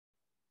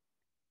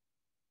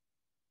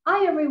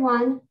Hi,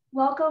 everyone.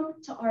 Welcome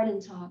to Art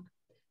and Talk.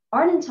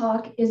 Art and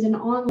Talk is an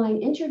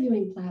online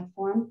interviewing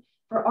platform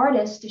for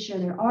artists to share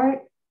their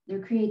art, their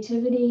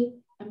creativity,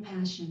 and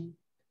passion.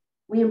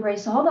 We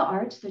embrace all the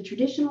arts, the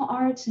traditional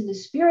arts and the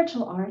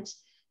spiritual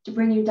arts, to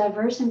bring you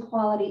diverse and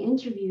quality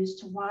interviews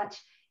to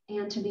watch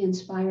and to be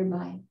inspired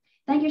by.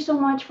 Thank you so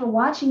much for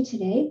watching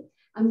today.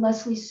 I'm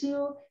Leslie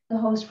Sue, the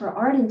host for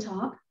Art and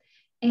Talk.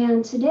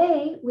 And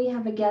today we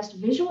have a guest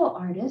visual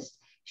artist.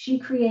 She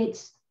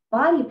creates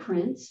body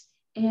prints,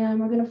 and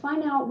we're going to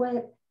find out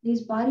what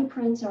these body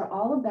prints are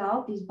all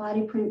about, these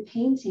body print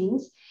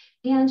paintings.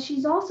 And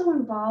she's also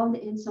involved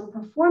in some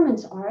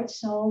performance art,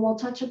 so we'll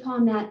touch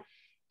upon that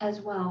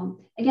as well.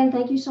 Again,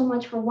 thank you so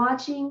much for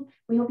watching.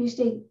 We hope you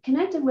stay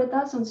connected with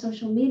us on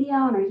social media,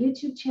 on our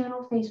YouTube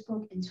channel,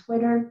 Facebook, and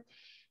Twitter.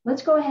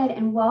 Let's go ahead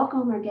and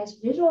welcome our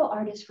guest visual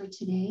artist for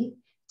today,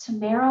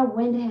 Tamara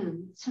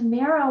Wyndham.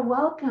 Tamara,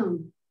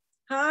 welcome.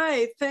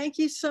 Hi, thank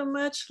you so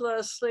much,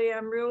 Leslie.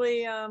 I'm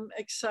really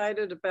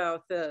excited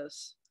about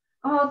this.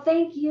 Oh,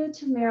 thank you,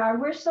 Tamara.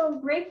 We're so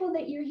grateful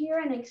that you're here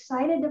and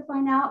excited to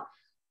find out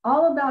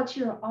all about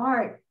your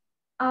art.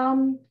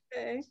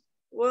 Okay.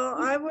 Well,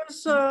 I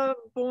was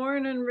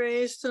born and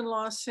raised in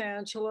Los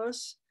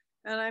Angeles,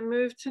 and I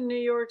moved to New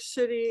York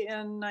City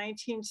in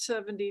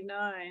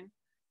 1979.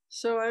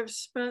 So I've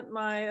spent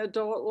my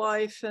adult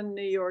life in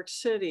New York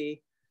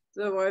City,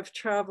 though I've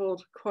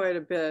traveled quite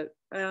a bit.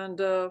 And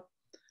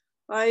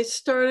I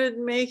started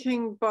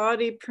making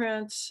body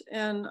prints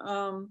in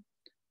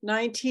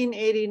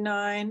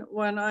 1989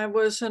 when I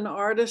was an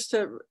artist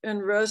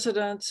in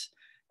residence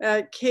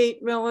at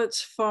Kate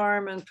Millett's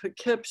farm in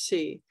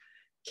Poughkeepsie.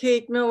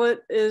 Kate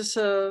Millett is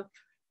a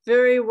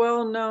very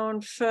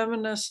well-known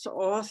feminist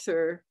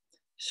author.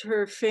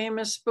 Her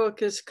famous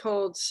book is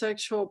called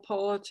Sexual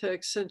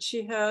Politics, and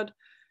she had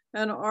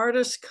an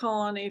artist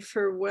colony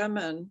for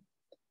women.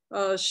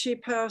 She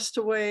passed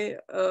away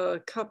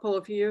a couple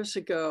of years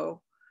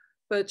ago,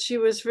 but she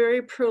was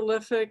very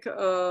prolific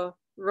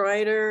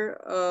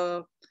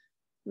writer,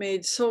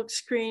 made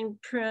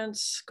silkscreen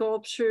prints,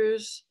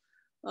 sculptures,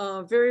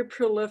 very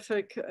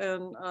prolific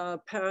and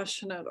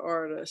passionate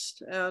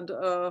artist. And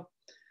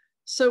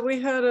so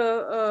we had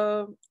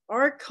a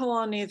art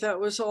colony that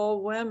was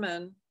all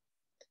women,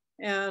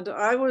 and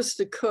I was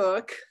the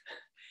cook,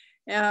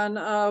 and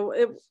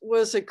it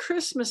was a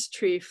Christmas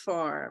tree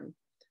farm.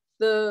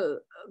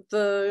 The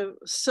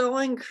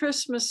selling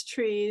Christmas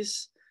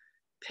trees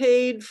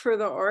paid for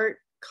the art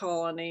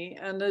colony,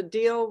 and the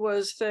deal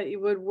was that you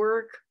would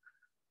work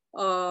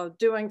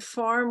doing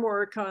farm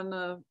work on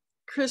the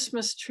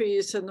Christmas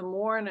trees in the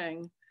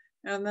morning,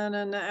 and then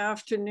in the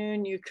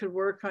afternoon you could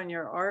work on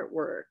your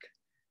artwork.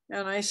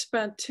 And I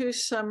spent 2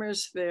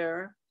 summers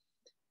there,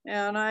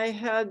 and I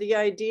had the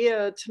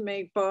idea to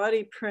make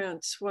body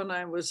prints when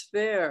I was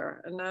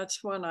there, and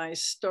that's when I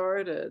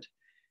started.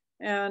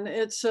 And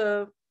it's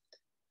the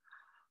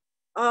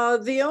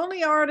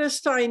only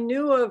artist I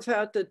knew of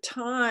at the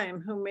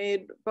time who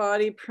made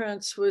body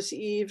prints was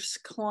Yves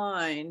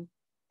Klein.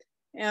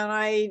 And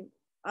I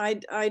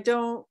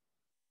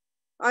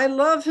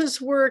love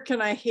his work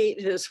and I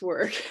hate his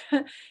work.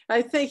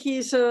 I think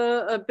he's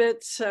a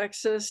bit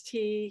sexist.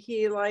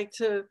 He liked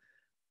to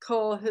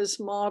call his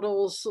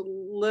models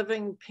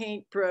living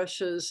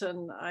paintbrushes,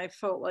 and I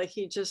felt like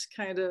he just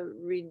kind of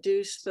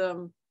reduced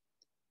them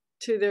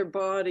to their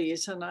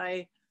bodies. And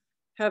I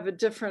have a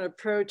different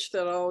approach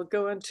that I'll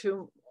go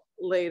into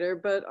later,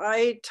 but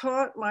I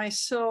taught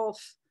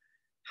myself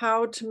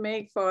how to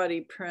make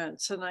body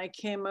prints, and I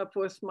came up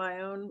with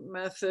my own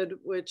method,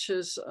 which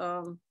is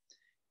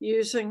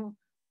using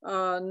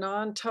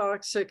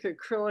non-toxic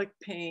acrylic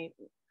paint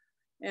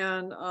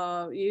and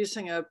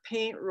using a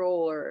paint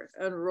roller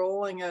and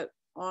rolling it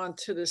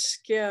onto the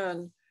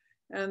skin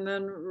and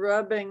then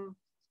rubbing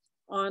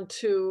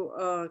onto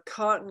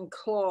cotton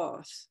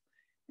cloth.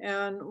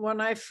 And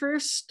when I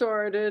first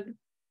started,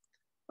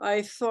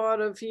 I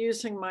thought of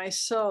using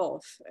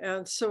myself.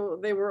 And so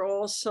they were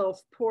all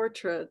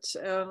self-portraits.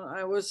 And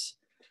I was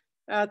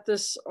at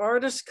this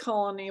artist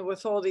colony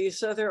with all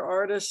these other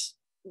artists,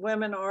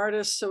 women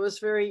artists. So it was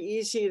very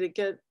easy to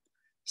get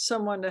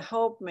someone to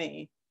help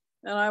me.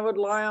 And I would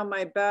lie on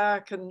my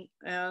back and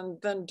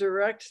then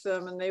direct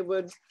them, and they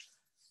would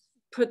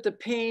put the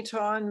paint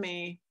on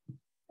me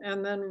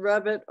and then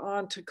rub it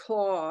onto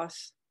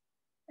cloth.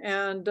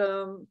 And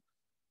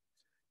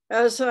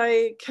as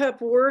I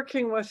kept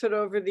working with it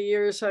over the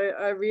years,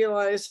 I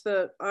realized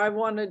that I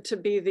wanted to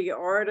be the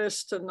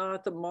artist and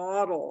not the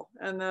model,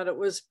 and that it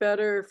was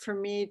better for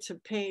me to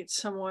paint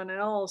someone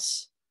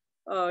else,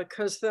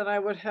 because then I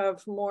would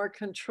have more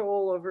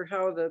control over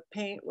how the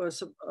paint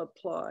was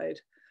applied.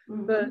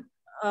 Mhm.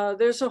 But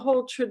there's a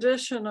whole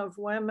tradition of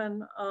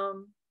women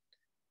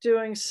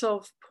doing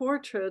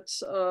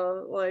self-portraits,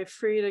 like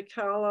Frida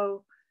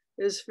Kahlo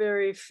is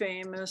very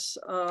famous.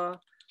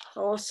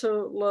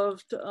 Also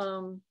loved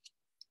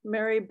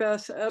Mary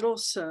Beth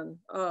Edelson,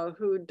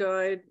 who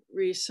died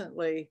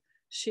recently.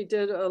 She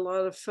did a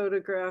lot of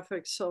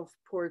photographic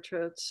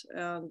self-portraits,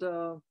 and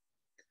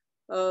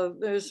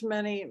there's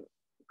many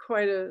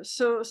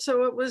so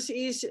it was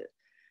easy.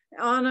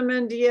 Anna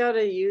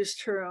Mendieta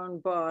used her own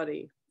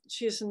body.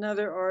 She's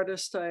another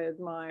artist I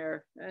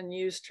admire, and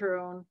used her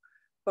own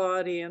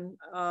body. And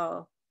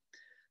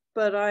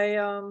but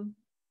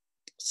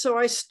so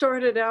I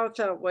started out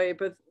that way,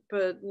 but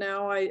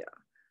now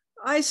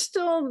I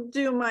still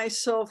do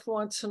myself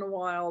once in a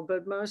while,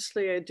 but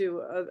mostly I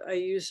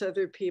use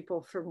other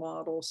people for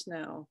models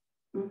now.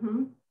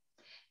 Mm-hmm.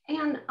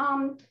 And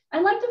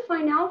I'd like to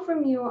find out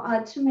from you,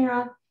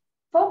 Tamara,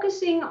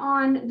 focusing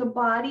on the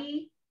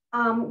body,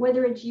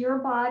 whether it's your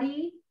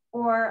body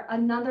or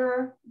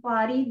another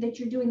body that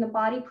you're doing the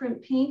body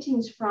print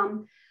paintings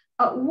from,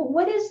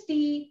 what is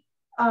the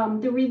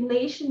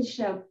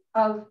relationship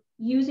of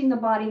using the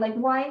body? Like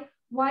why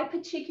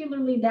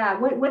particularly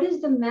that? What is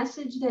the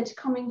message that's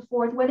coming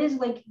forth? What is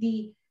like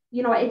the,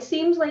 it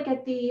seems like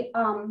at the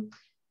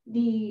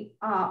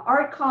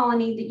art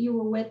colony that you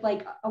were with,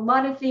 like a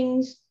lot of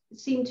things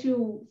seem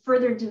to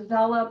further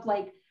develop,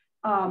 like,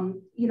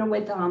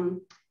 with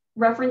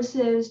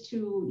references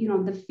to,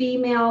 the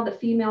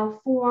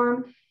female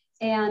form.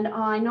 And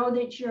I know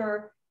that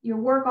your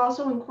work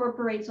also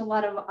incorporates a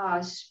lot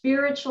of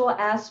spiritual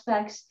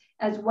aspects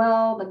as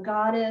well, the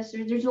goddess.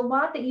 There's a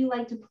lot that you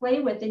like to play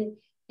with in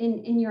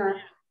your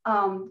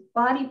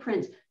body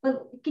prints.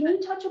 But can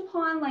you touch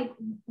upon like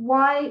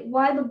why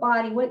the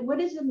body? What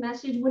is the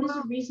message? What is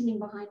the reasoning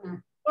behind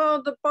that?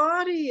 Well, the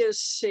body is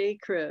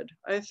sacred.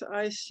 I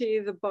see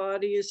the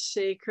body is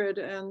sacred,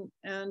 and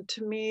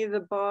to me,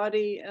 the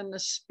body and the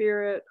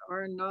spirit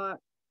are not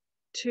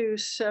two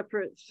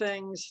separate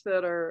things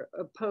that are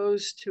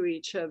opposed to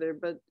each other,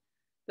 but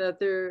that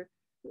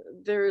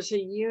there's a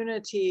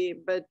unity,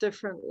 but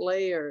different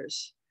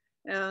layers.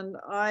 And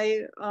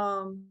I,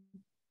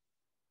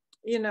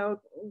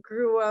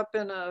 grew up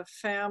in a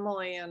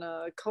family and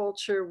a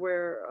culture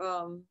where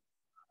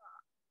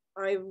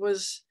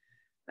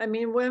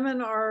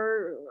women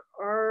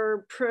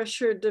are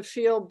pressured to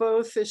feel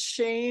both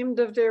ashamed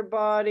of their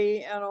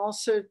body and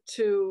also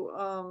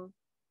to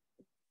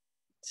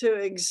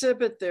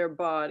exhibit their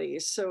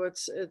bodies. So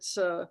it's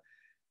a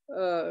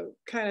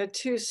kind of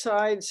two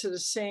sides of the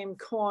same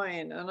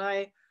coin. And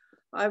I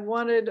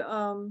wanted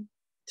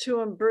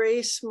to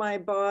embrace my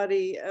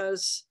body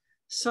as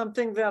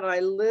something that I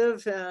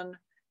live in,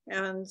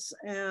 and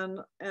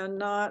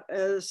not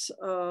as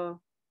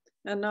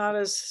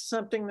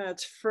something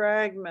that's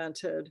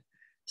fragmented.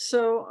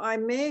 So I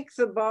make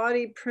the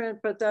body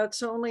print, but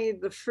that's only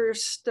the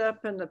first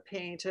step in the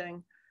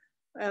painting.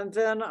 And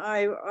then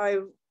I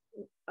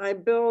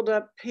build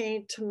up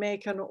paint to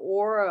make an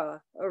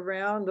aura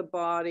around the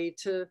body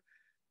to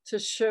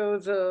show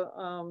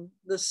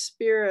the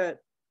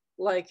spirit,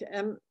 like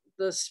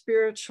the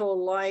spiritual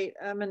light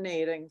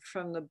emanating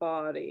from the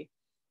body.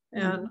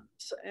 Mm-hmm.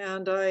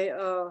 And I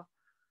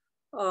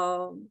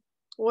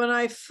when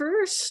I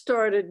first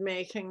started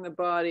making the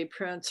body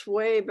prints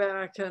way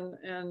back in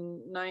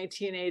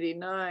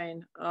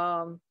 1989,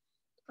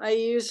 I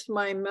used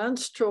my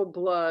menstrual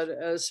blood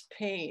as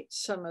paint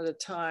some of the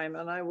time,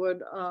 and I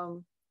would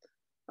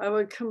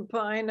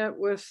combine it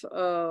with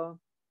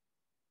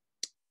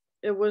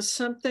it was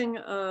something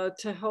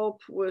to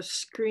help with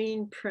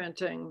screen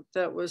printing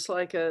that was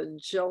like a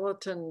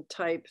gelatin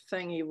type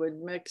thing you would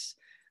mix,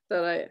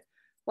 that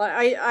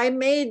I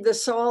made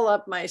this all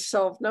up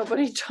myself.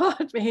 Nobody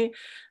taught me.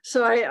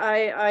 So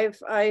I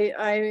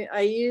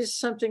used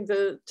something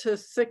to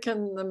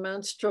thicken the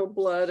menstrual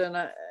blood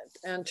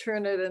and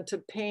turn it into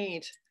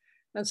paint.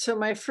 And so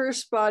my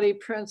first body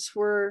prints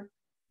were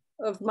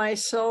of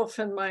myself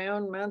and my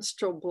own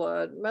menstrual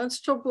blood.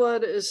 Menstrual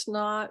blood is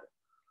not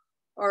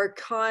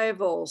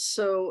archival,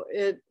 so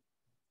it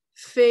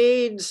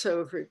fades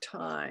over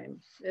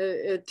time.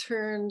 It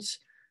turns,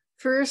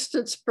 first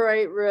it's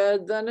bright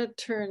red, then it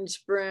turns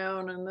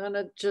brown, and then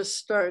it just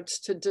starts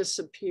to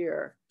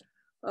disappear.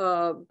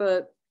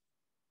 But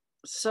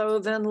so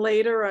then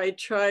later I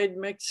tried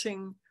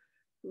mixing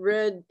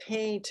red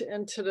paint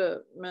into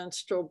the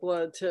menstrual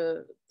blood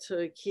to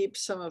keep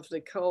some of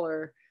the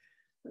color.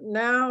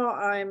 Now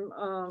I'm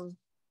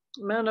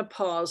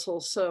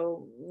menopausal,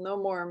 so no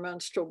more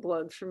menstrual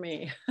blood for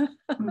me.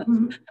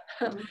 Mm-hmm.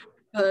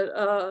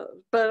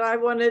 But I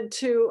wanted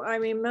to,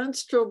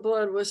 menstrual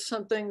blood was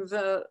something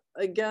that,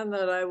 again,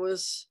 that I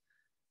was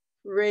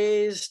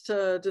raised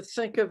to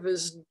think of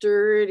as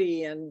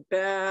dirty and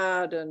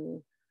bad,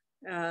 and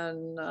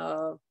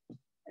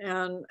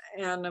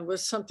it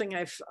was something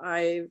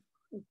I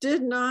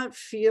did not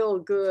feel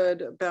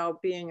good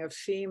about being a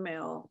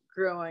female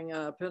growing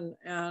up, and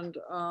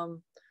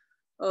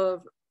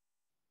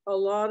a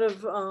lot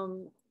of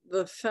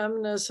the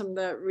feminism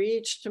that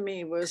reached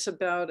me was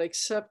about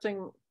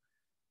accepting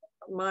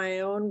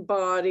my own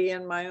body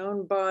and my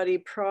own body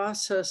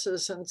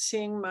processes, and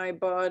seeing my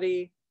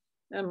body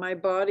and my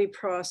body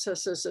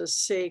processes as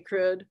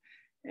sacred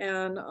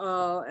and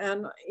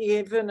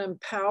even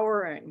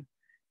empowering.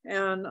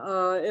 And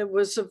it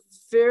was a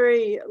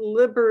very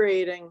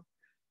liberating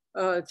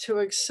to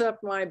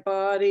accept my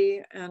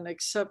body and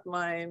accept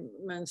my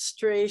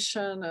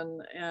menstruation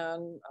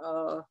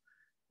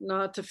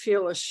not to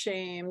feel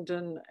ashamed,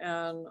 and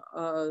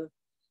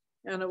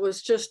it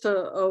was just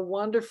a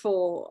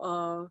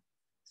wonderful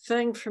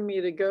thing for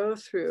me to go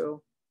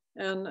through.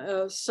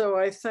 And so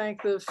I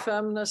thank the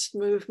feminist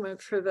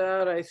movement for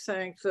that. I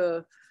thank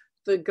the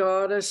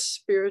goddess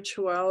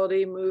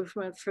spirituality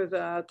movement for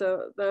that.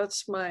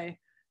 That's my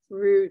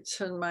roots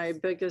and my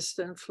biggest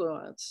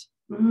influence.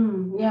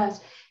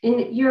 Yes,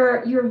 and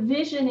your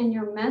vision and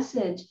your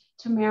message,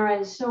 Tamara,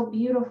 is so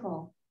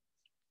beautiful.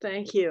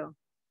 Thank you.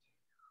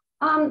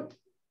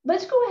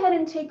 Let's go ahead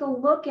and take a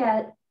look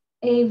at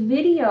a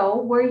video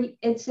where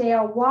it's a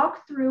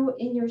walkthrough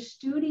in your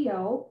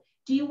studio.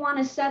 Do you want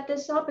to set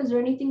this up? Is there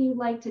anything you'd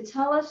like to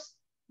tell us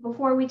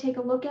before we take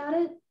a look at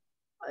it?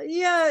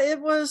 Yeah, it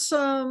was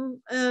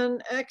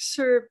an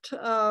excerpt.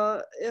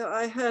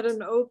 I had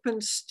an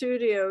open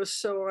studio,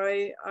 so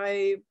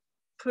I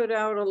put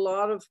out a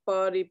lot of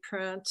body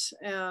prints,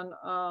 and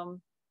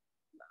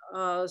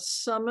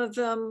some of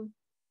them,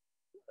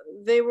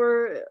 it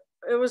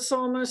was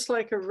almost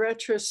like a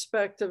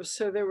retrospective,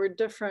 so there were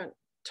different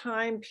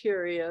time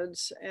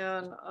periods,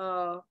 and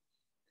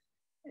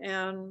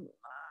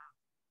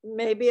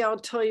maybe I'll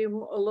tell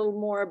you a little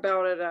more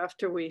about it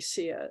after we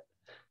see it.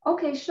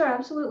 Okay, sure,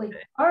 absolutely.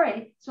 Okay. All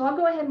right, so I'll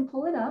go ahead and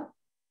pull it up.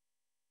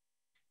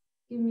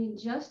 Give me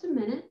just a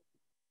minute,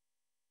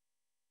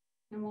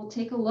 and we'll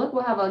take a look.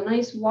 We'll have a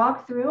nice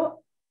walkthrough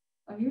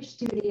of your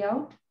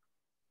studio.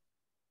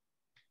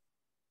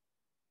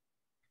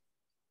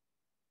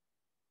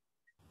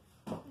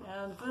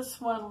 And this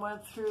one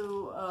went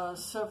through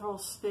several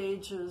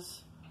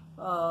stages.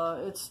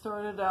 It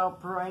started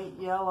out bright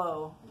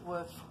yellow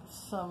with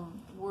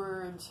some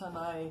words, and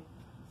I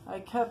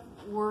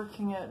kept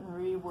working it and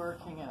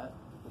reworking it,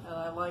 and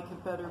I like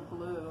it better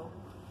blue.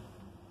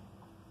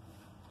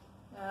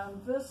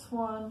 And this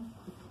one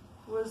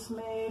was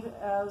made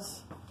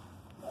as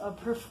a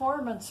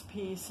performance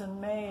piece in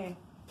May.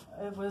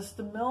 It was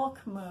the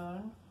Milk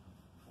Moon,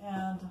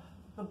 and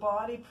the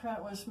body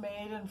print was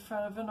made in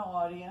front of an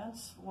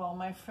audience while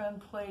my friend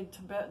played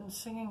Tibetan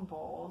singing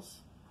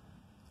bowls.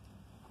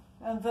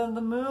 And then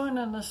the moon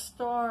and the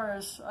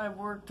stars I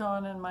worked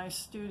on in my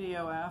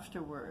studio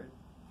afterward.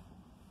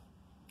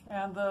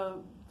 And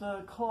the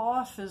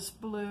cloth is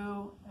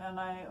blue, and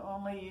I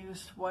only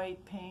used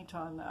white paint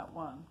on that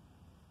one.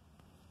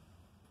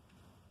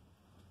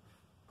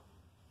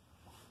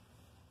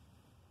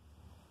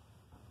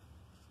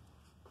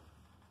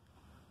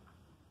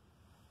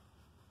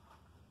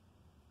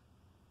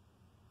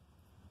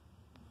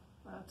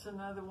 That's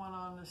another one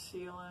on the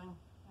ceiling,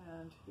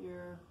 and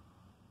here.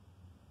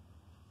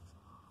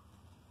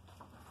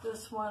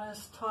 This one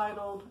is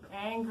titled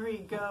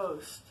Angry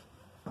Ghost,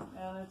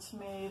 and it's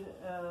made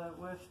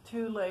with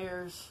 2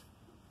 layers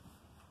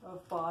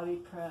of body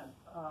print.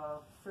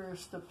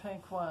 First a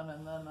pink one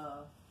and then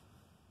a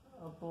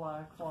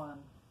black one.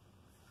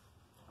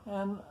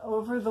 And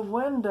over the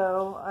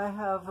window I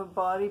have a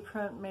body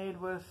print made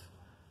with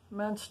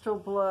menstrual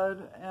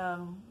blood,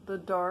 and the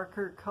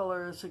darker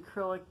color is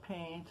acrylic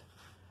paint.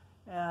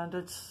 And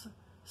it's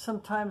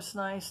sometimes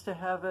nice to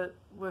have it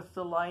with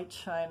the light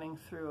shining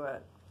through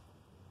it.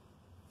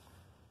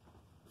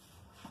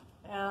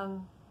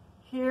 And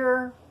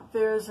here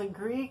there's a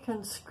Greek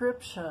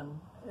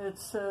inscription. It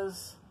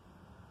says,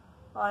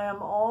 "I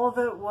am all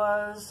that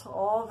was,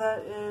 all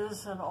that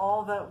is, and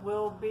all that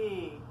will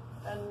be,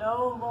 and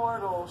no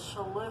mortal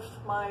shall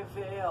lift my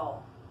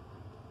veil."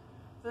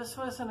 This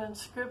was an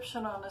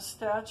inscription on a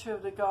statue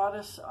of the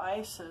goddess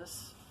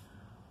Isis.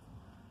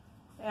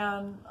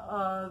 And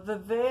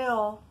the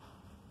veil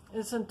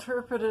is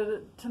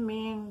interpreted to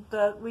mean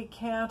that we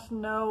can't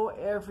know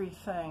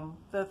everything,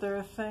 that there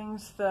are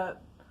things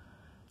that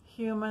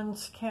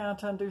humans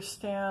can't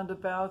understand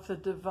about the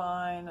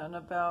divine and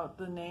about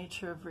the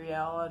nature of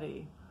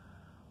reality.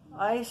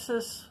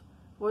 Isis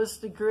was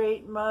the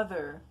great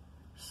mother,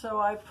 so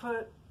I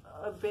put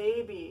a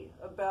baby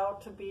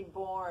about to be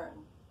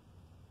born.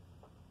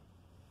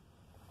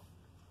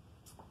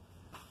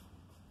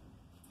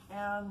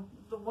 And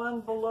the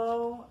one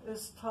below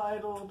is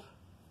titled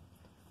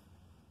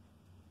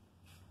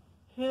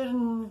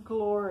Hidden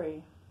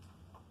Glory.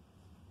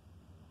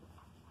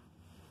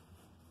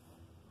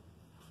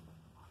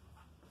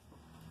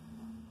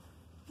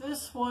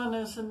 This one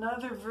is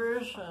another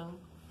version.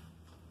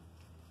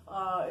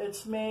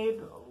 It's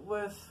made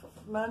with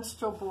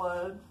menstrual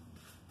blood,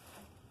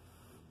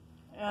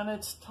 and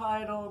it's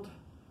titled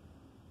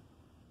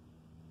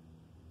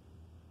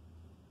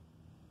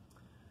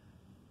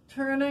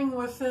Turning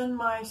Within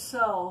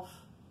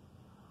Myself,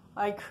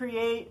 I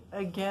Create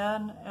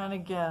Again and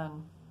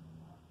Again.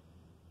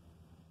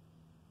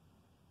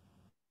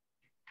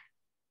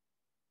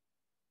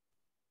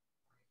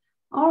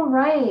 All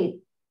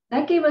right,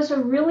 that gave us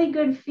a really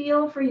good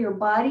feel for your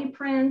body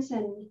prints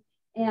and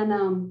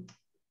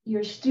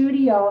your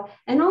studio,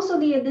 and also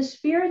the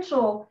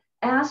spiritual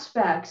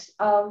aspects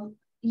of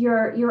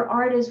your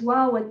art as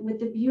well,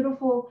 with the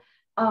beautiful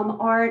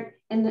art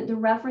and the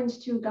reference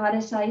to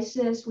goddess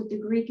Isis with the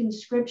Greek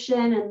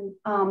inscription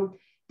and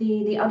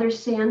the other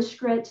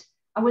Sanskrit.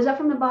 Was that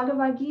from the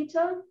Bhagavad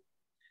Gita?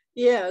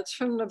 Yeah, it's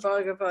from the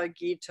Bhagavad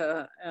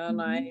Gita, and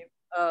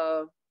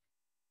uh,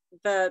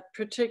 that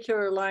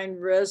particular line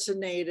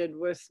resonated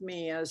with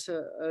me as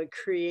a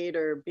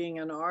creator, being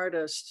an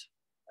artist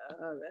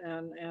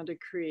and a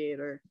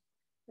creator,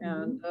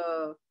 and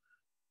Mm-hmm.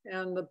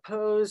 and the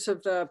pose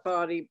of that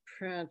body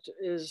print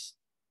is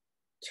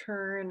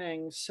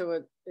turning,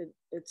 so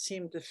it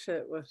seemed to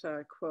fit with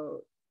that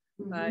quote.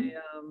 I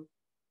Mm-hmm. um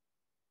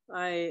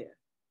I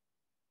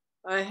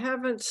I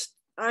haven't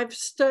I've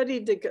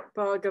studied the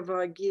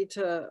Bhagavad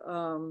Gita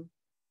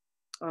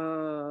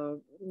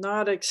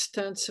not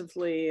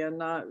extensively and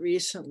not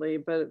recently,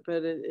 but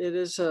it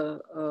is a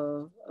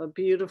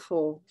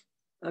beautiful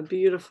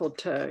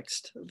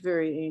text, a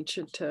very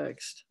ancient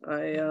text.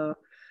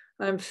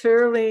 I'm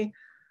fairly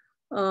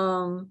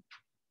um,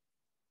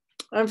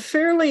 I'm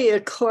fairly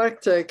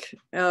eclectic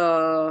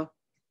in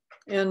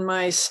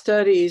my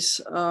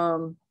studies.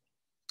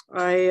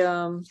 I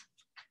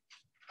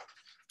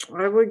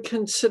I would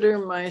consider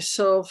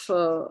myself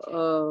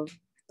a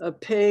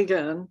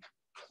pagan,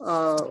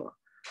 uh,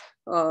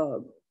 uh,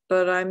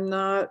 but I'm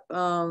not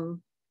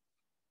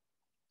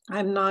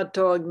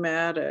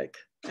dogmatic,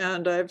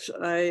 and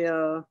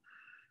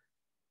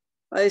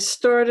I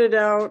started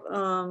out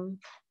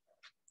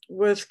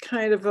with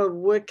kind of a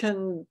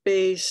Wiccan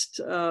based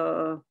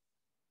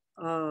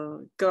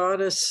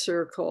goddess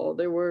circle.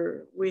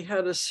 We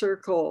had a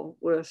circle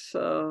with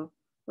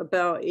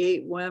about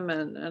 8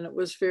 women, and it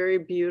was very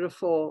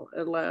beautiful.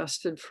 It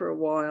lasted for a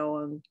while,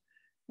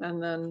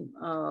 and then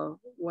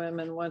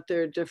women went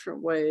their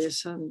different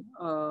ways. And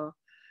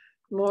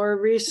more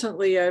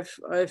recently,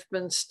 I've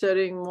been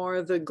studying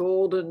more the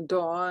Golden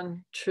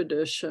Dawn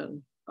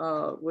tradition,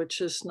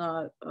 which is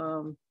not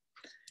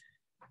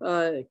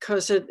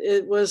because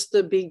it was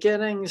the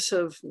beginnings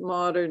of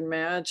modern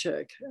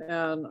magic,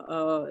 and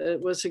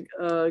it was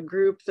a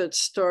group that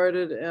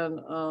started in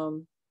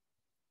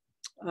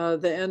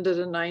the end of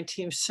the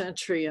 19th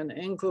century in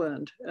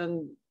England,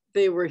 and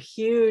they were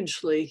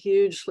hugely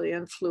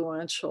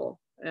influential.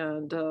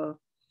 And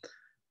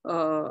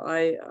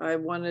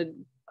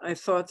I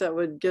thought that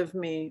would give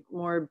me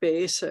more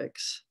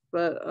basics,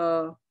 but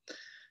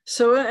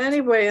so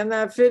anyway, in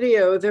that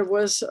video there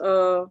was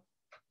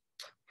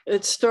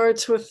it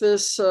starts with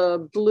this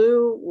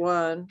blue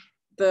one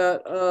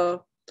that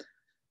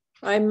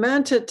I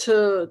meant it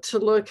to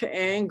look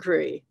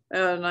angry,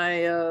 and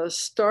I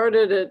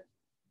started it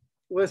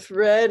with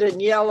red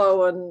and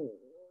yellow, and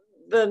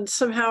then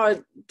somehow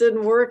it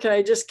didn't work, and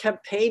I just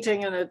kept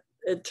painting, and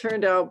it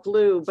turned out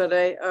blue. But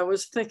I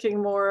was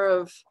thinking more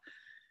of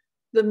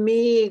the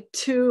Me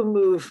Too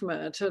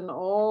movement and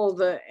all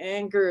the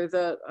anger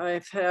that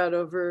I've had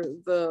over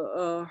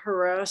the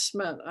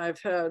harassment I've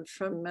had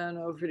from men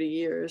over the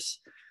years.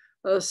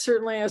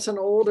 Certainly, as an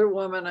older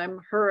woman,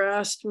 I'm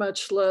harassed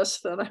much less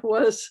than I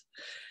was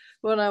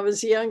when I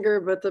was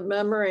younger, but the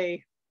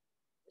memory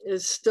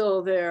is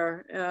still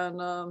there.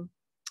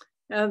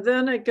 And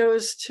then it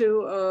goes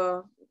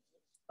to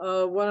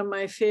one of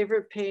my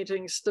favorite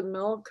paintings, The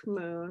Milk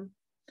Moon.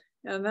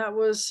 And that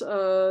was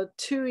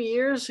 2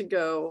 years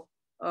ago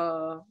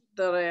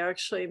that I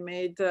actually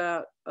made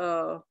that.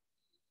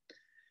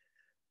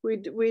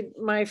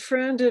 My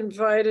friend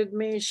invited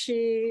me.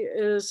 She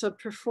is a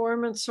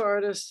performance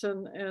artist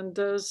and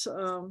does,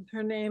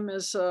 her name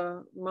is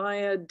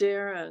Maya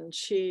Deren.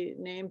 She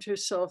named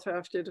herself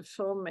after the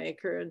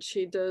filmmaker, and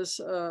she does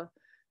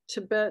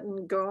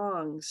Tibetan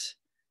gongs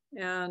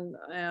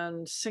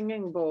and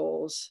singing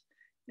bowls.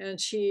 And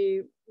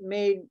she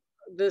made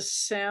this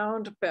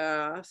sound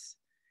bath,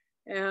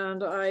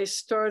 and I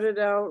started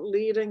out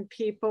leading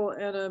people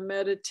in a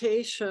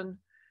meditation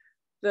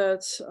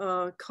that's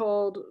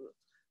called,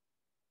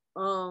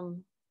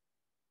 I'm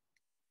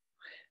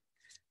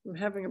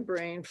having a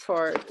brain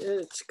fart.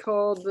 It's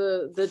called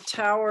the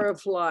Tower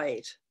of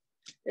Light.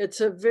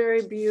 It's a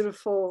very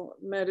beautiful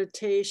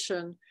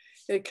meditation.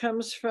 It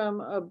comes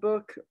from a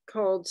book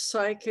called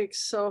Psychic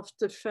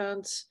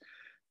Self-Defense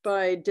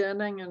by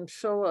Denning and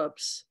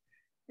Phillips.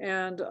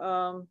 And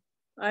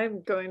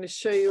I'm going to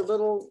show you a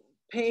little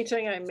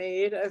painting I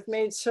made. I've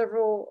made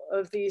several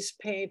of these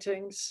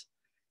paintings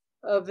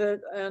of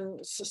it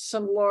and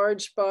some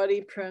large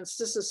body prints.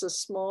 This is a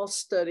small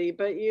study,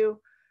 but you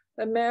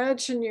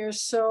imagine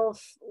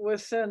yourself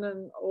within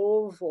an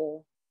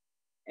oval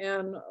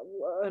and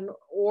an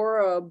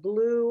aura,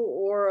 blue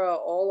aura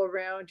all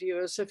around you,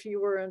 as if you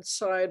were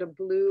inside a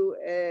blue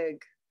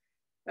egg.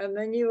 And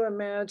then you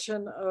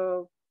imagine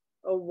a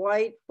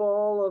white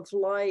ball of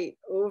light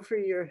over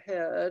your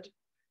head.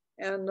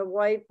 And the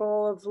white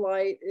ball of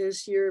light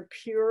is your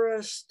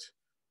purest,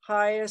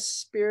 highest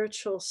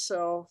spiritual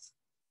self.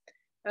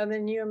 And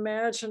then you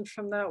imagine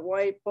from that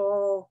white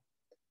ball,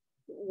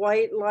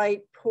 white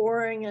light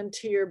pouring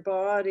into your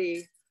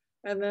body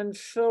and then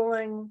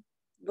filling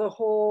the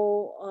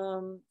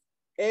whole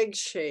egg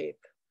shape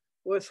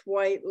with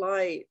white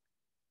light.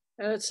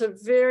 And it's a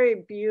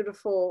very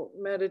beautiful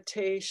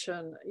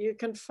meditation. You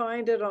can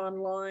find it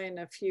online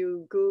if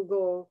you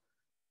Google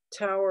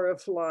Tower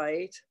of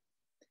Light.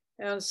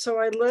 And so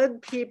I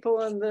led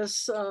people in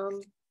this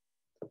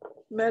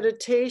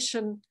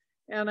meditation,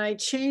 and I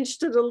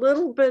changed it a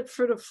little bit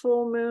for the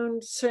full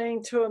moon,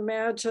 saying to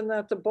imagine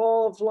that the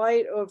ball of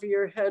light over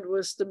your head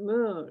was the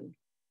moon,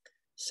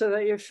 so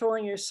that you're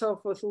filling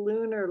yourself with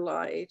lunar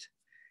light.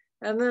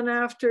 And then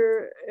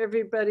after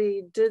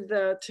everybody did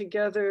that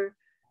together,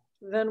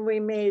 then we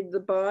made the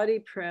body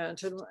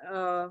print, and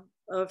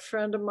a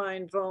friend of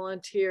mine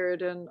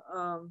volunteered and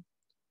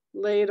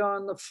laid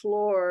on the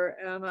floor,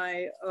 and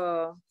I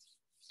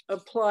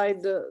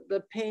applied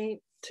the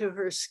paint to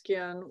her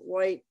skin,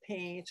 white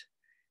paint,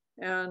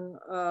 and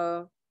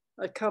a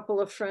couple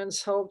of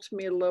friends helped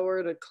me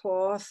lower the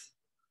cloth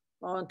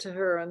onto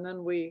her, and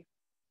then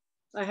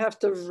I have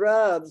to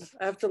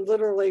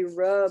literally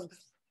rub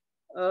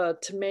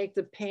to make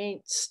the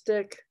paint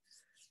stick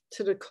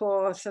to the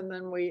cloth, and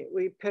then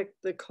we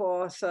picked the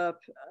cloth up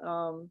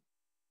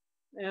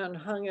and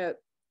hung it.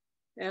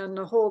 And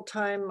the whole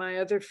time my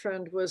other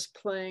friend was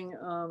playing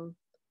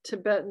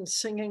Tibetan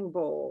singing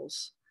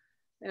bowls.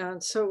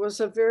 And so it was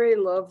a very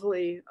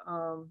lovely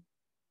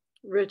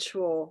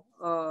ritual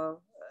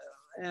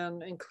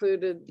and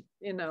included,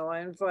 I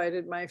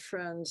invited my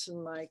friends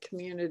and my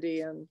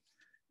community, and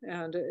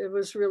it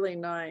was really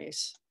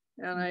nice.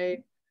 And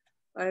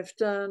I've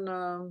done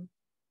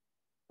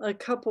a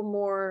couple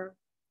more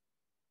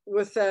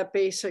with that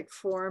basic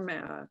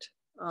format.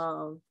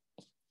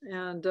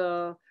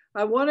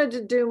 I wanted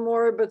to do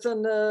more, but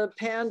then the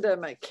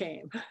pandemic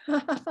came.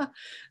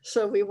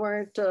 So we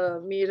weren't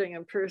meeting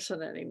in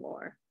person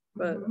anymore.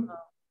 But,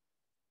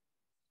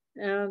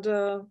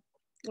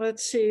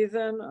 let's see,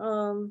 then,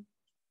 and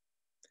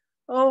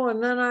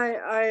then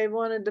I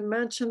wanted to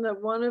mention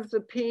that one of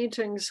the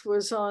paintings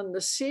was on the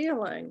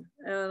ceiling,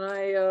 and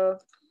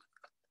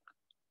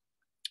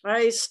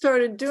I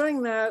started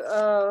doing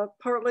that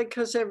partly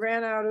because I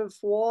ran out of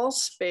wall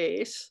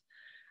space.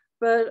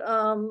 But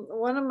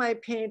one of my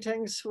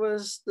paintings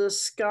was the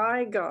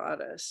sky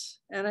goddess,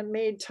 and it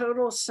made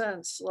total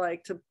sense,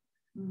 like to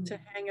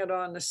hang it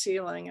on the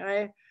ceiling.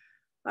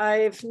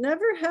 I've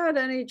never had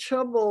any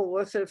trouble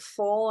with it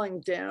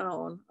falling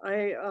down.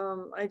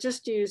 I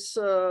just use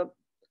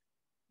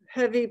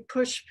heavy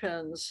push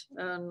pins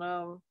and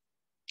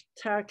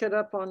tack it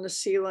up on the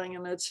ceiling,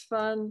 and it's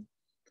fun,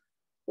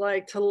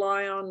 like to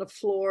lie on the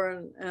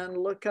floor and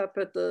look up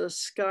at the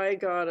sky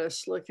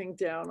goddess looking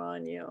down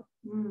on you.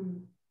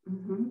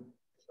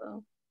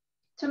 So,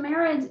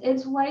 Tamara,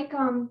 it's like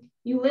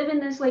you live in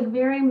this like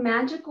very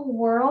magical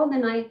world,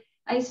 and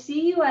I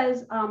see you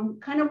as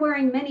kind of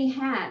wearing many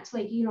hats,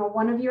 like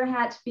one of your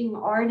hats being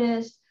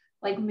artist,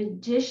 like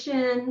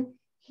magician,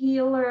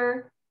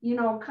 healer,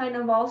 kind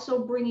of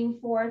also bringing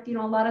forth a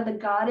lot of the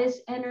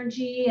goddess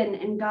energy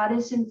and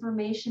goddess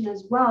information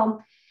as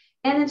well.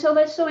 And so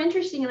that's so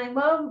interesting, and I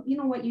love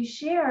what you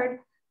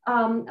shared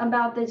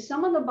about that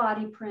some of the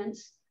body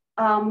prints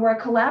were a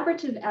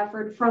collaborative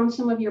effort from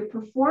some of your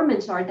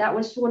performance art. That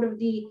was sort of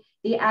the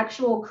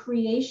actual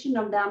creation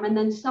of them. And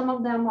then some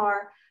of them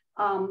are,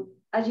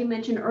 as you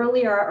mentioned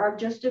earlier, are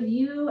just of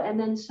you, and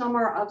then some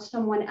are of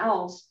someone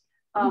else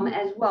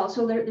as well.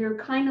 So they're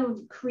kind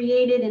of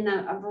created in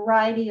a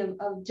variety of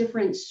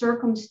different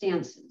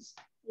circumstances.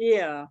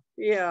 Yeah,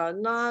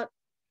 not,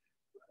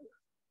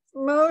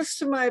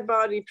 most of my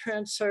body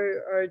prints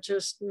are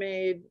just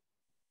made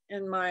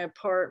in my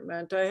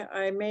apartment.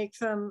 I make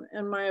them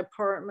in my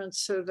apartment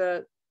so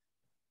that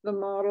the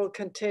model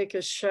can take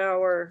a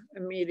shower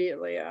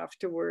immediately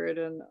afterward.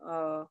 And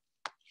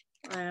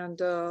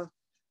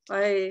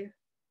I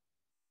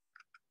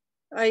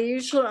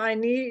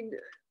need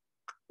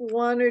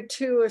one or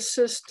two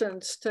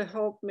assistants to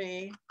help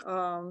me.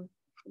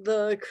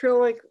 The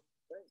acrylic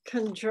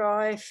can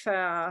dry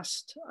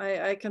fast.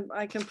 I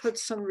can put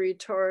some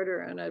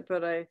retarder in it,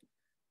 but I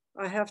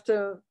have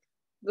to.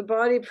 The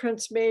body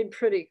print's made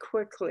pretty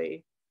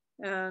quickly,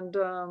 and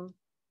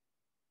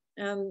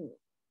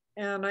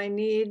I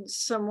need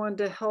someone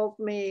to help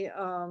me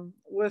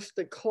with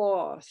the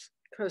cloth,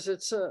 because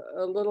it's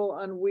a little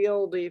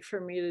unwieldy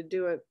for me to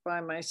do it by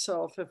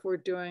myself if we're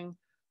doing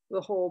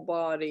the whole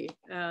body.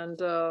 And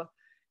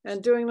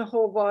doing the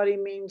whole body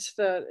means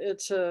that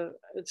it's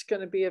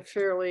going to be a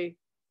fairly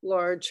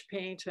large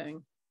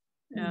painting.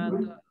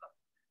 And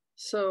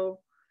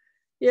so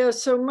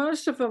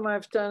most of them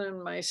I've done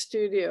in my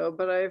studio,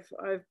 but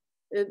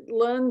it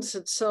lends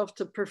itself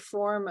to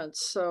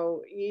performance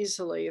so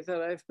easily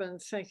that I've been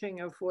thinking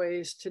of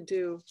ways to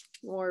do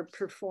more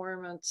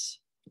performance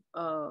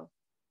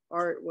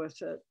art with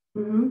it.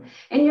 And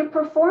your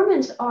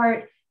performance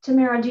art,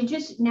 Tamara, do you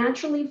just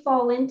naturally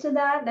fall into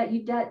that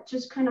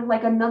just kind of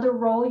like another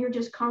role you're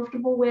just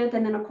comfortable with,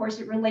 and then of course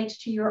it relates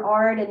to your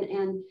art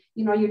and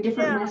your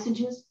different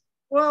messages?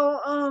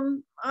 Well,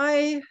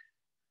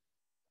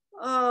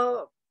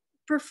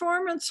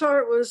 performance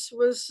art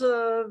was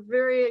a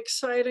very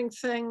exciting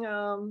thing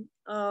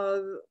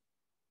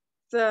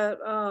that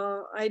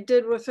I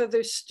did with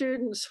other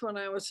students when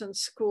I was in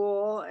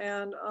school,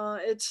 and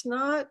it's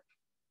not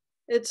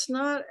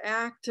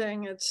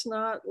acting. It's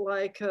not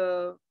like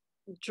a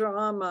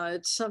drama.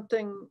 It's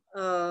something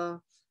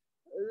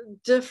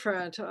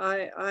different.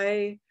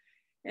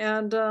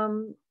 And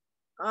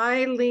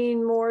I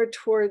lean more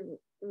toward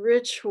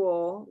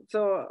ritual,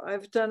 though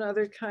I've done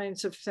other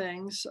kinds of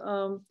things.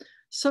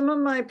 Some of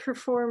my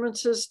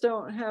performances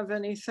don't have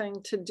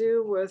anything to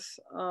do with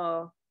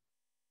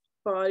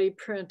body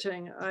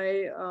printing.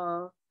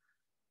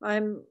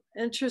 I'm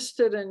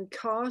interested in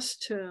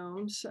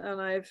costumes, and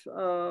I've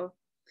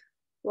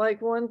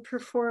like one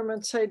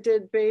performance I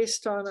did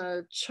based on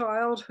a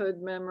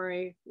childhood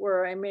memory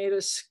where I made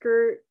a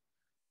skirt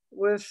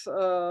with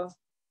I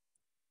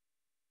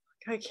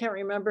can't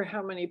remember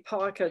how many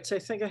pockets. I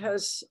think it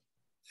has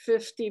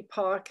 50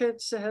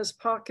 pockets. It has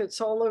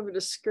pockets all over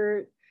the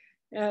skirt.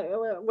 And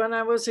when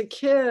I was a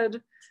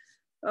kid,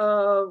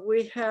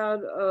 we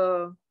had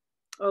a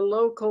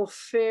local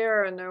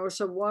fair, and there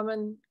was a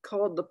woman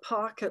called the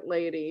Pocket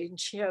Lady, and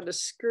she had a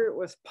skirt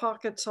with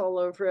pockets all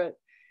over it.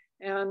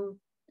 And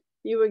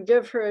you would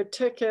give her a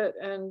ticket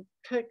and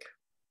pick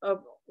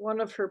up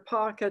one of her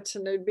pockets,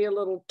 and there'd be a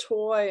little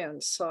toy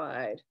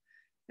inside.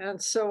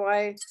 And so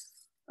I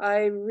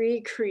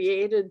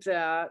recreated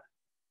that,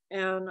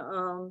 and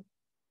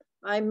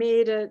I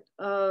made it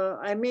a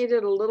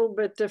little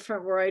bit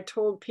different, where I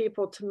told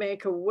people to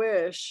make a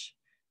wish,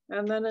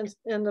 and then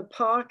in the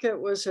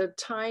pocket was a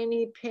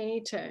tiny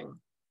painting,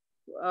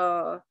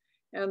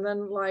 and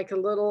then like a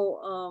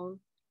little.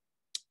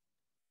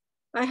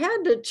 I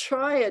had to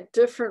try it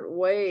different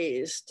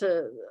ways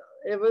to.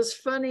 It was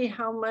funny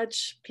how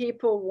much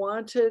people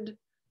wanted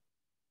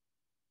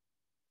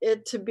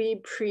it to be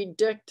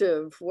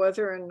predictive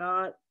whether or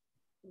not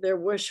their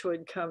wish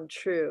would come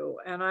true.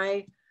 And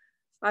I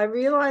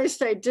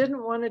realized I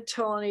didn't want to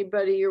tell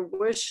anybody your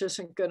wish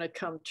isn't going to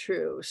come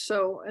true.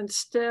 So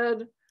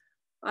instead,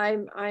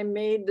 I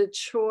made the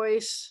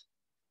choice,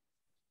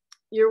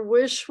 your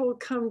wish will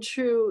come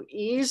true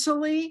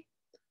easily,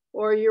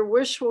 or your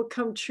wish will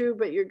come true,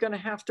 but you're going to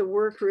have to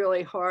work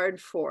really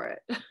hard for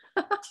it.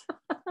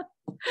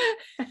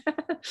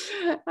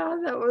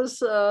 That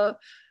was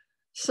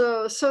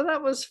so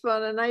that was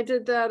fun, and I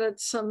did that at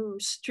some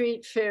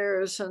street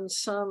fairs and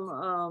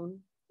some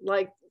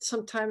like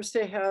sometimes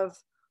they have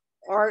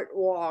art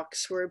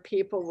walks where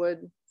people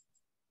would,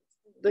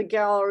 the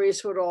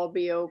galleries would all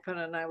be open,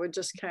 and I would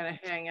just kind of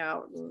hang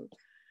out,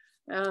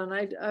 and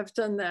I've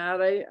done that.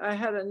 I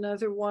had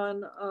another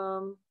one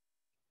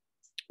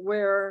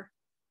where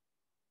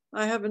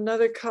I have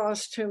another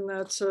costume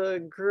that's a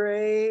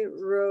gray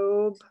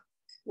robe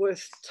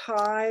with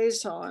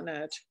ties on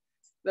it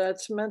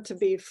that's meant to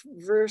be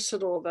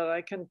versatile, that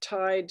I can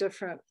tie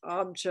different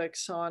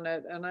objects on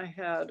it. And I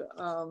had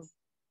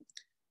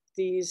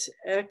these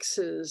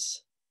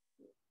X's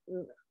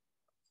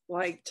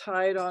like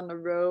tied on the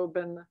robe,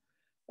 and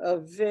a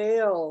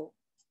veil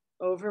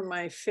over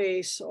my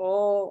face.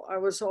 I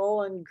was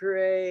all in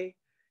gray,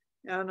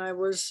 and I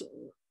was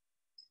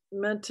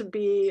meant to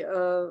be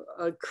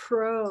a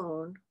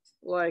crone,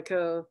 like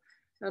an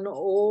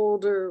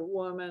older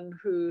woman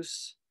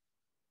who's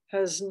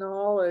has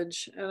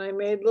knowledge. And I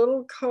made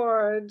little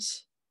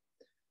cards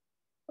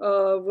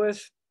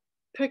with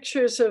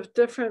pictures of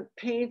different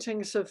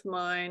paintings of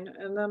mine,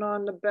 and then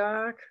on the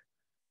back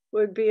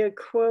would be a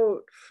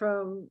quote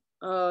from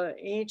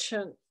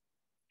ancient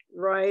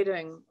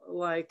writing,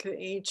 like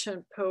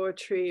ancient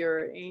poetry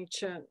or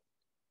ancient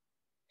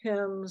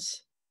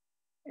hymns.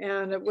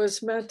 And it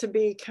was meant to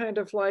be kind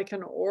of like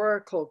an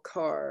oracle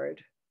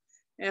card.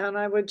 And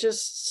I would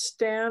just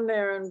stand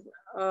there and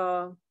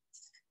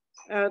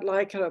at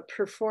like a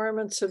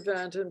performance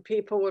event, and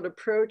people would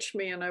approach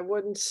me, and I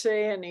wouldn't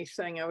say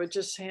anything. I would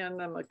just hand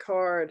them a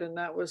card, and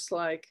that was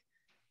like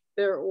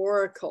their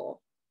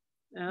oracle.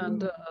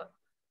 And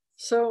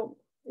so,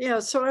 yeah,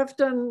 so I've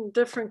done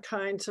different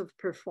kinds of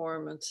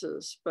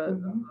performances, but.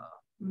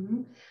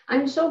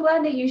 I'm so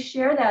glad that you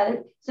share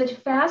that. Such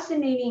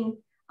fascinating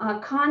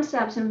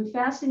concepts and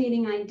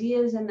fascinating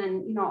ideas, and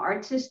then,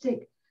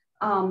 artistic,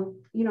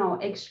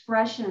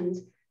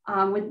 expressions.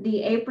 With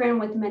the apron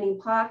with many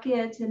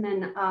pockets, and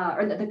then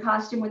or the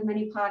costume with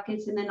many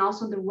pockets, and then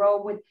also the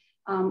robe with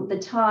the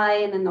tie,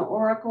 and then the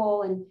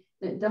oracle, and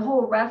the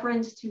whole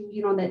reference to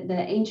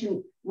the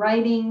ancient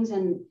writings,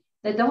 and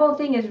the whole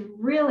thing is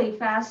really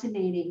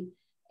fascinating.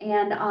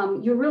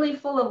 And you're really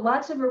full of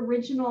lots of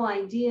original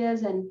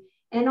ideas, and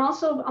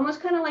also almost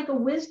kind of like a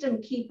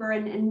wisdom keeper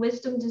and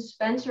wisdom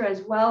dispenser,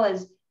 as well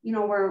as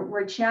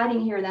we're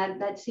chatting here,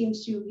 that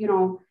seems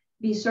to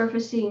be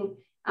surfacing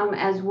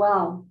as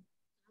well.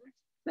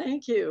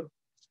 Thank you.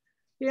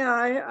 Yeah,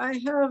 I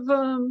have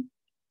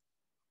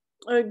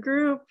a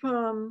group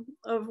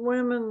of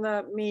women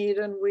that meet,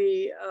 and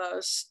we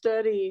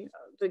study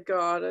the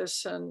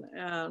goddess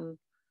and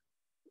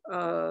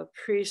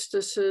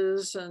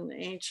priestesses and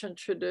ancient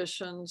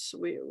traditions.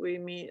 We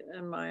meet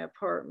in my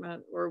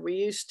apartment, or we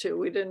used to.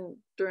 We didn't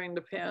during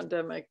the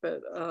pandemic,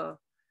 but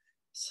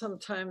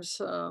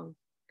sometimes.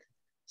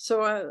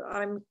 So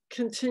I'm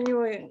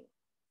continuing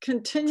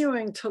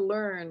to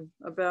learn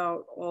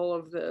about all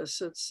of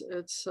this.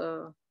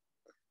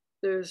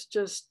 There's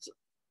just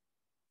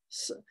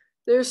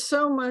there's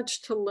so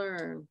much to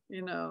learn,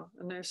 and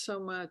there's so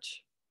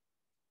much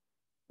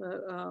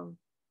that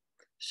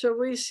Shall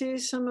we see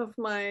some of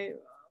my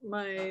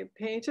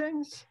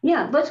paintings?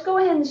 Yeah, let's go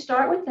ahead and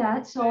start with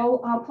that. So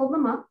I'll pull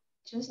them up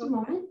just a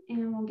moment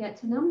and we'll get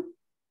to them.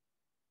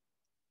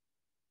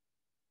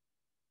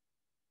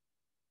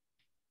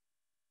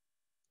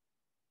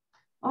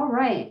 All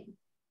right.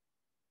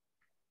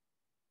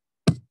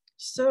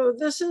 So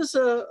this is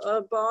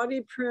a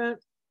body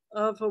print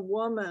of a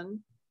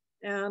woman,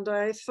 and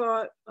I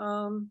thought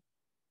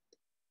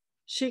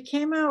she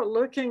came out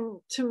looking,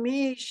 to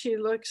me, she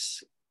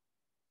looks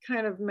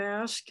kind of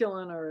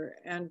masculine or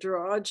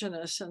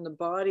androgynous in the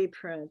body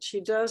print. She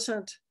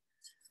doesn't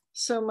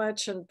so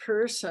much in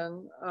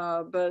person,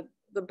 but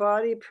the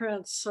body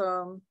prints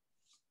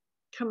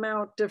come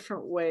out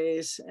different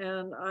ways.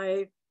 And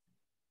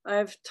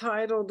I've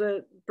titled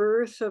it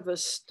Birth of a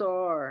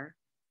Star.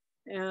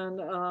 And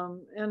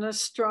in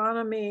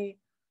astronomy,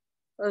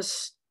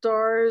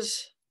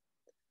 stars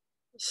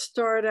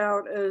start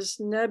out as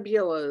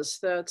nebulas.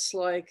 That's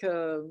like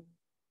a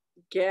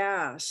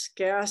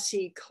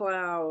gassy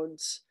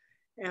clouds,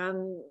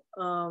 and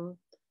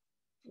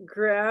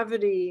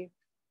gravity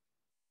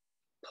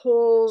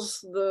pulls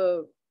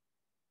the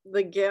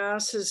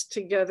gases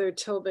together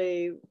till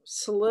they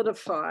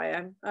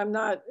solidify. I'm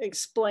not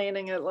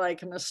explaining it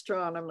like an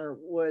astronomer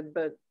would,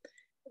 but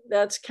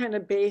that's kind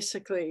of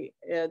basically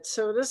it.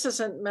 So this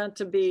isn't meant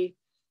to be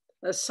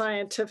a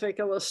scientific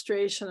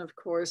illustration, of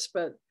course,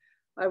 but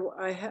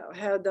I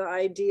had the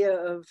idea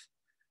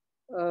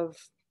of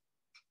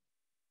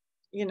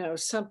you know,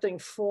 something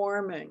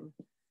forming.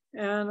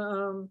 And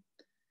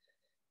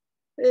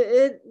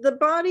the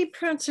body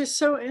prints are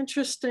so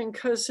interesting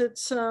because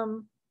it's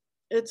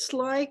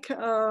like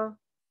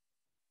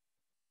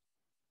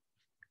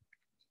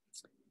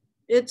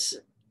it's,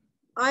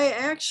 I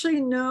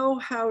actually know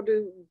how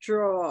to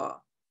draw.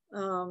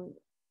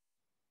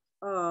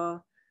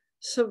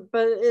 So,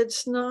 but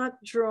it's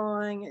not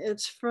drawing,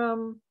 it's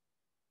from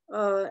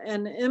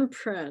an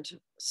imprint.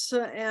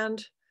 So,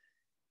 and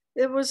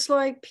it was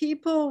like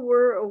people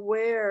were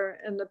aware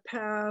in the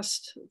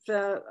past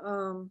that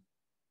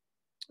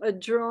a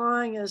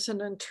drawing is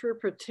an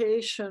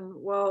interpretation,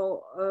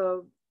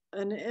 while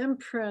an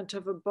imprint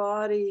of a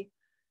body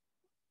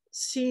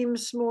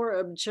seems more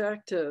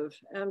objective.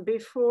 And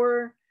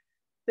before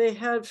they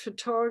had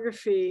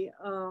photography,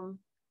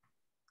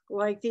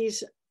 like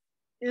these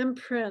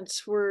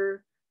imprints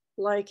were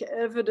like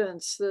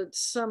evidence that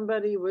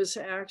somebody was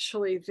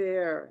actually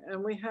there.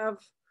 And we have,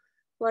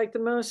 like, the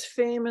most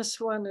famous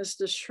one is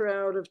the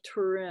Shroud of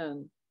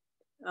Turin,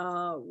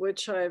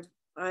 which I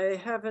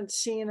haven't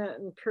seen it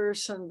in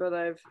person, but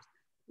I've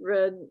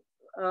read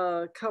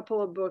a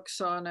couple of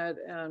books on it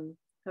and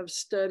have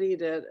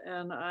studied it.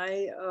 And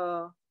I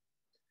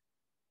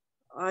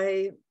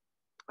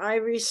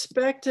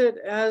respect it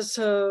as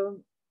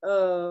an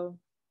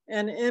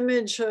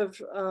image of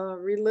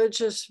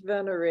religious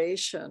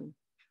veneration.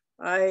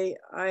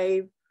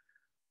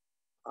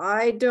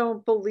 I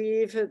don't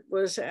believe it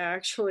was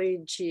actually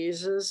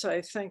Jesus.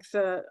 I think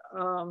that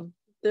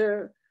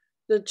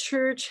the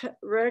church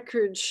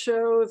records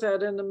show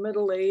that in the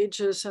Middle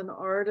Ages, an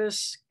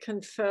artist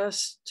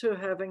confessed to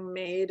having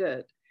made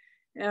it.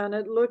 And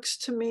it looks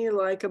to me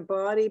like a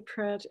body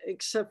print,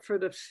 except for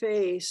the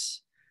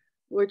face,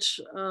 which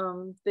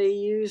they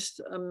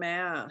used a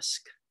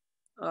mask,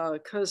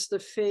 because the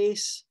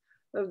face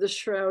of the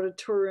Shroud of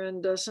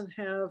Turin doesn't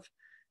have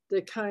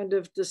the kind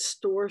of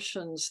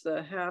distortions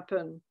that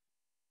happen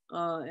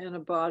in a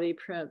body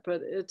print,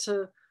 but it's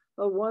a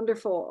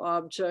wonderful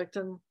object.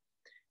 And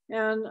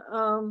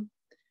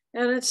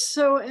it's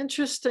so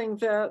interesting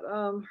that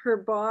her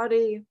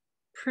body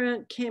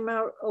print came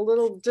out a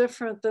little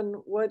different than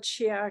what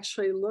she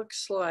actually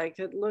looks like.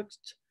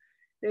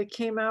 It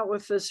came out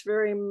with this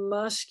very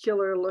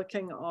muscular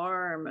looking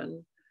arm,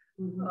 and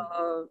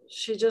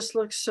she just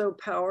looks so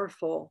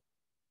powerful.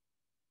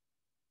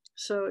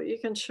 So you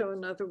can show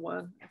another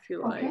one if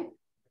you like. Okay.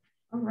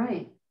 All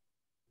right.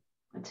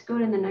 Let's go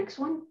to the next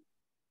one.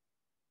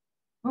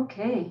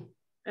 Okay.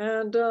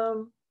 And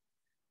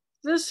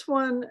this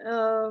one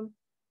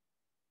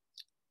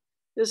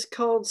is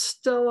called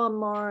Stella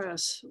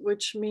Maris,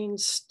 which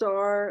means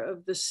star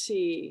of the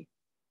sea.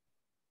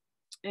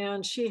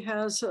 And she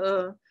has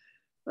a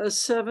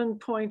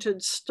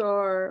 7-pointed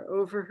star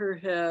over her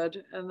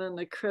head, and then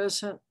the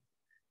crescent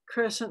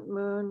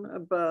moon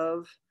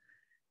above.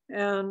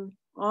 And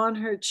on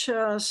her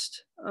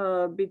chest,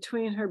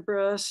 between her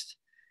breast,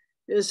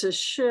 is a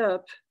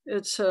ship.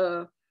 It's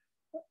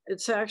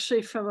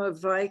actually from a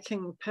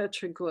Viking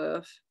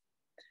petroglyph.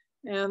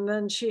 And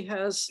then she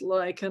has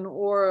like an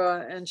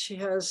aura, and she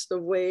has the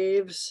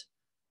waves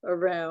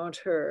around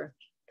her.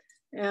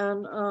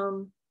 And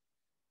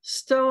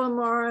Stella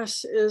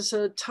Maris is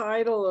a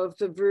title of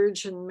the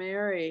Virgin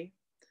Mary,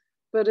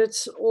 but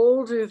it's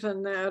older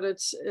than that.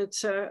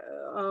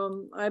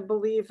 I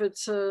believe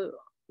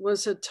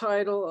was a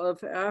title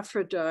of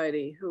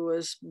Aphrodite, who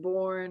was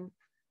born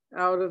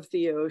out of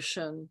the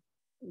ocean,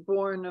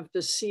 born of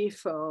the sea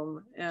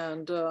foam.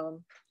 And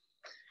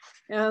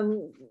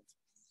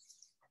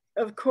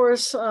of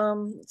course,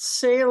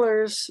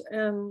 sailors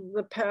in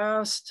the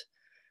past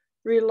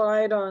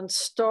relied on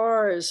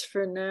stars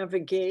for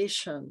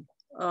navigation.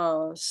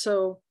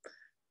 So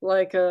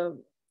like the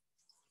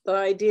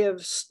idea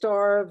of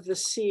star of the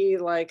sea,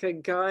 like a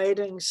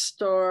guiding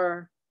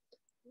star.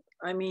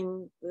 I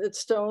mean,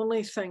 it's the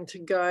only thing to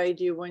guide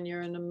you when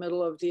you're in the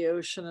middle of the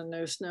ocean and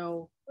there's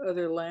no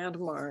other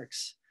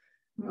landmarks.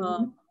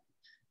 Mm-hmm.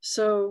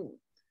 So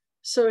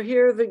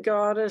here the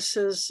goddess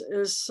is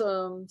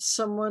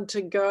someone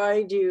to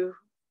guide you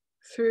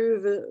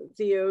through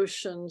the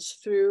oceans,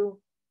 through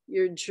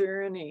your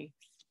journey.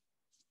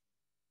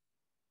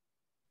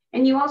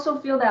 And you also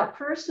feel that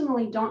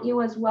personally, don't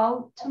you, as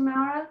well,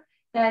 Tamara?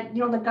 That,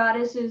 you know, the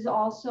goddesses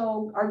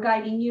also are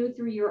guiding you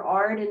through your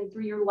art and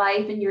through your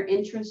life and your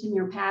interests and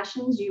your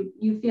passions.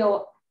 You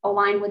feel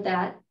aligned with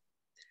that?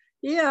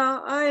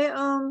 Yeah,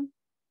 I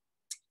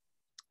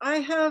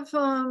have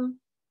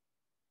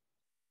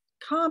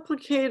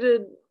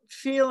complicated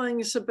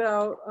feelings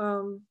about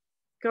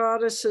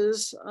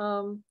goddesses,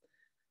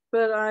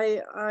 but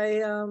I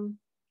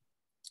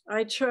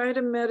try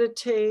to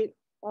meditate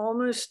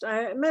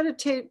I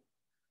meditate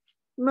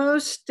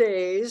most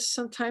days.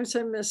 Sometimes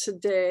I miss a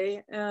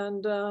day,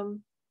 and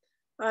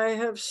I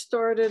have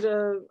started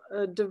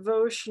a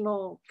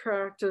devotional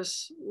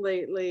practice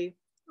lately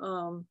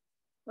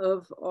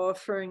of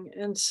offering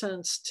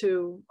incense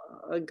to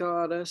a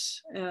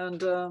goddess,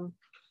 and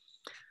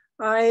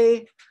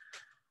I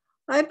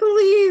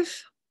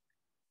believe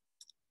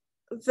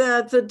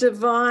that the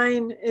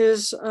divine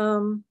is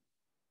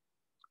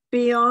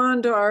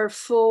beyond our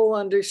full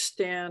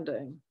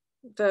understanding,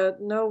 that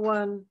no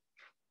one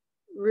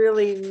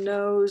really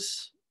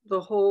knows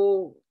the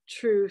whole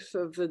truth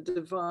of the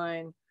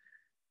divine,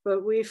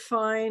 but we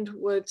find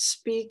what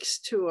speaks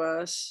to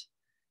us,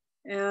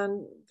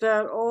 and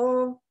that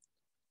all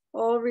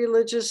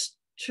religious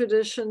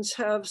traditions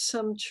have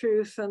some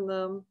truth in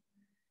them.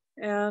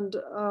 And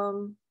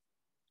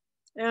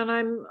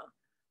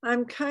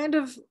I'm kind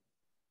of,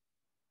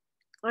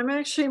 I'm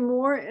actually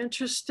more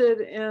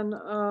interested in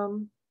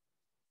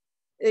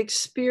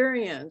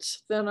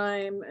experience than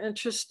I'm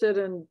interested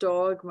in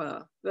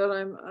dogma. That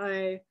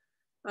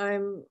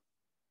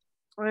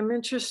I'm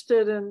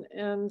interested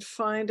in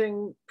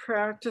finding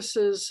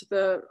practices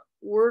that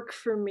work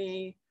for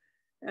me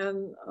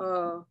and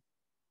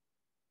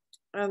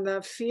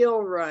that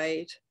feel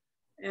right,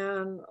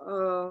 and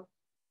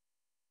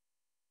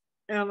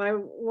I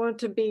want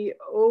to be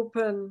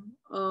open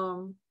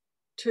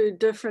to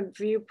different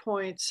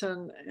viewpoints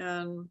and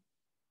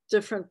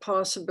different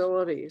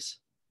possibilities.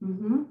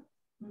 Mm-hmm.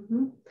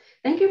 Mm-hmm.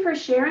 Thank you for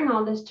sharing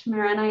all this,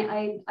 Tamara.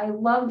 And I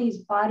love these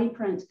body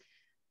prints.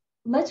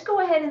 Let's go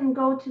ahead and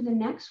go to the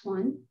next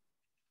one.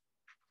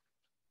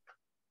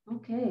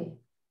 Okay.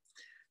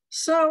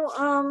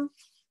 So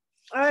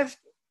I've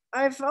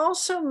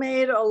also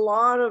made a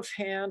lot of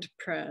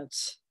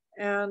handprints,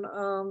 and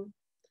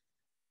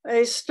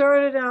I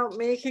started out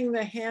making the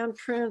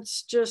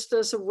handprints just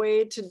as a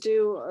way to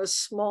do a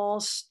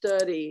small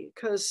study,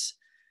 because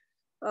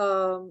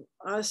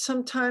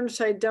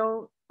sometimes I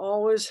don't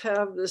always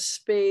have the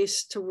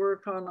space to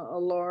work on a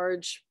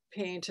large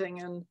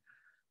painting. And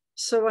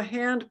so a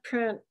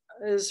handprint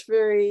is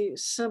very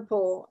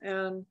simple,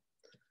 and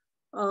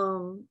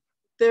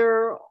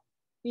they're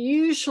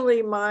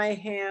usually my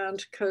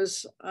hand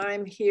because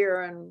I'm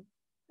here, and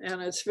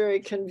it's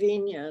very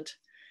convenient.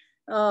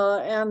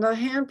 And the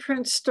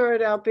handprints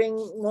started out being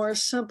more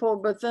simple,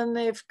 but then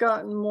they've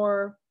gotten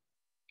more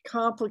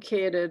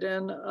complicated.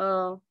 And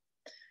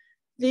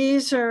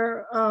these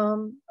are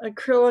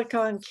acrylic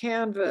on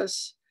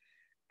canvas,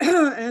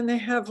 and they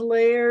have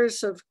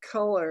layers of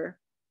color.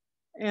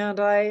 And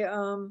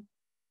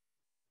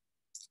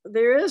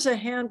there is a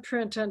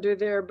handprint under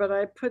there, but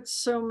I put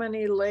so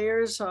many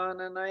layers on,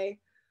 and I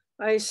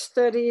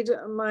studied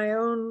my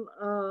own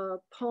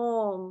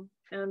palm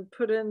and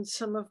put in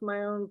some of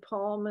my own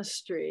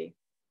palmistry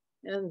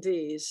in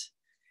these.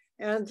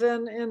 And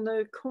then in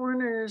the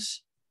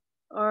corners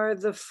are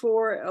the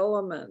 4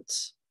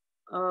 elements,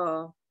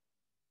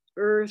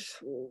 earth,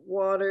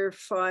 water,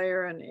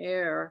 fire, and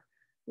air,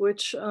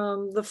 which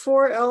the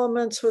 4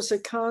 elements was a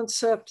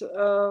concept,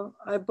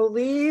 I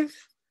believe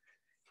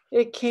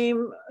it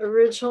came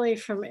originally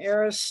from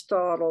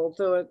Aristotle,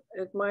 though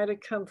it might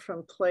have come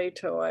from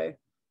Plato. I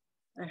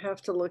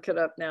have to look it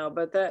up now,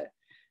 but that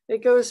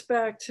it goes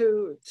back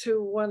to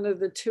one of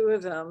the 2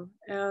 of them.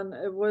 And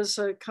it was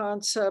a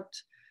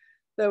concept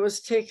that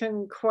was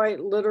taken quite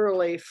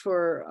literally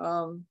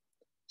for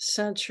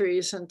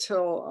centuries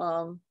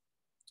until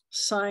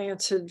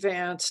science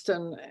advanced.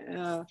 And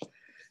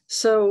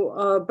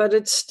but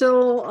it's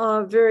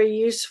still very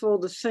useful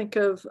to think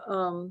of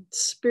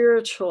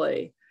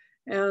spiritually.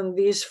 And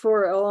these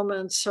 4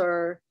 elements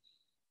are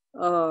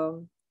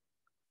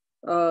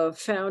a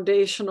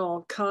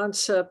foundational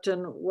concept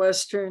in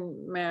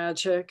Western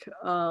magic,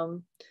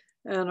 and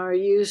are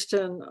used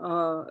in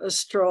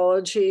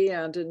astrology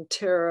and in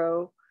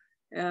tarot.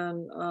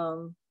 And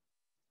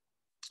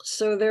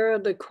so they're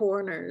at the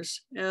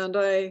corners. And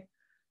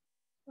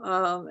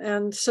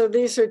And so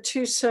these are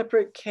two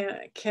separate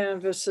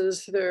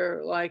canvases.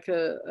 They're like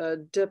a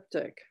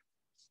diptych.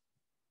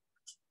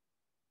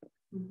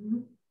 Mm-hmm.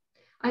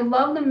 I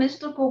love the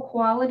mystical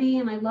quality,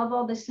 and I love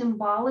all the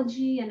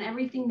symbology and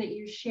everything that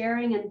you're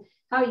sharing, and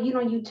how, you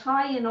know, you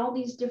tie in all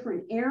these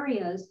different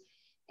areas,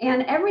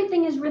 and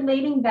everything is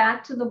relating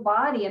back to the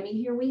body. I mean,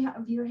 here we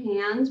have your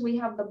hands, we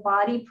have the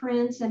body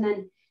prints, and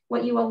then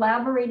what you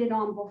elaborated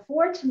on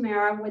before,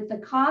 Tamara, with the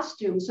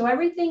costume. So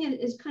everything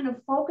is kind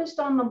of focused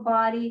on the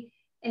body,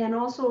 and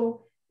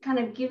also kind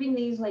of giving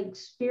these like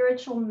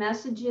spiritual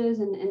messages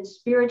and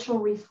spiritual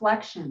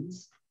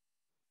reflections.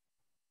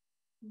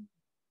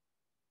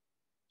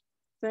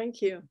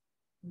 Thank you.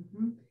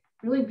 Mm-hmm.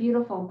 Really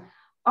beautiful.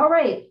 All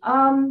right.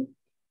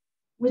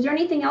 Was there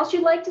anything else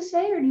you'd like to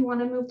say, or do you want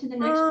to move to the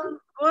next one?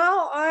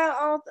 Well,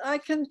 I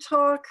can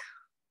talk.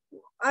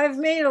 I've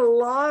made a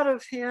lot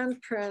of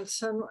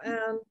handprints, and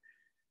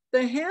the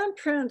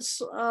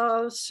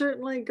handprints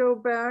certainly go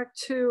back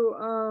to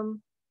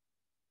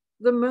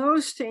the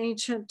most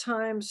ancient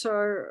times.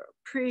 Our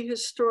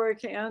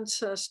prehistoric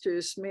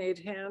ancestors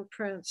made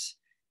handprints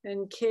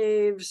in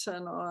caves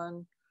and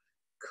on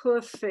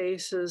cliff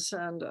faces,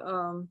 and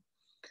the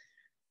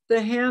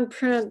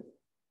handprint,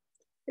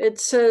 it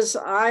says,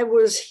 "I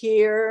was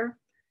here."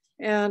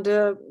 And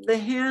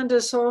the hand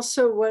is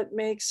also what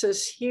makes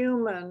us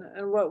human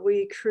and what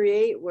we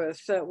create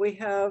with, that we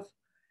have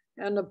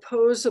an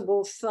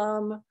opposable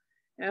thumb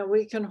and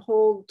we can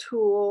hold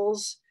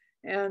tools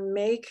and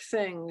make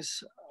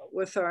things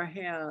with our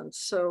hands.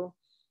 So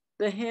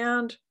the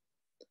hand,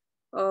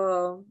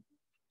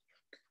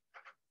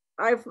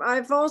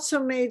 I've also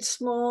made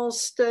small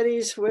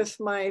studies with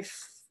my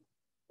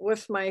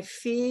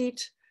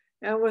feet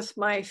and with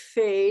my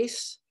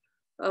face.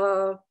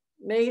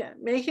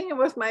 Making it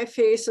with my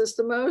face is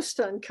the most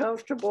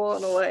uncomfortable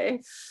in a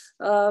way,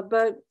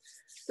 but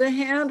the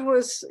hand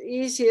was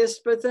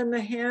easiest. But then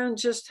the hand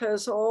just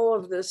has all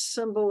of this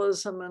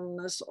symbolism and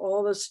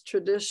all this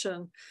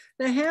tradition.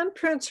 The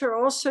handprints are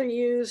also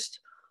used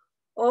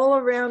all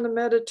around the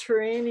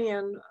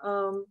Mediterranean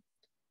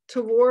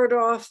to ward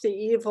off the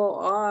evil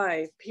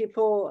eye.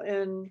 People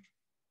in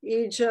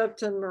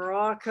Egypt and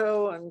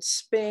Morocco and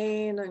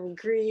Spain and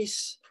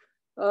Greece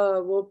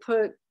will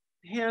put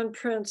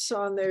handprints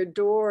on their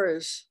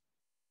doors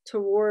to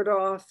ward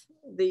off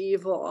the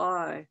evil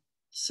eye.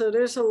 So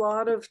there's a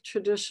lot of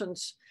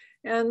traditions.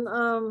 And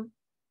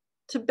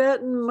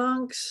Tibetan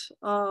monks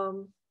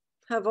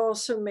have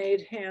also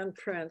made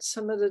handprints.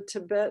 Some of the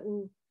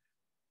Tibetan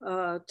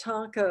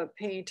Tanka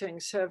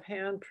paintings have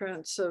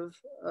handprints of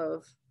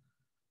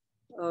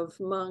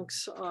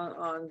monks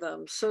on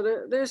them. So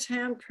there's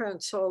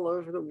handprints all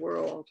over the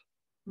world.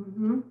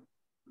 Mm-hmm.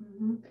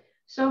 Mm-hmm.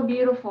 So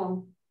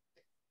beautiful.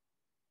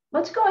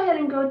 Let's go ahead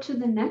and go to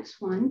the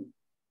next one.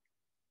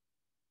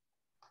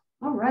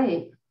 All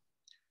right.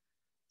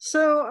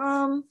 So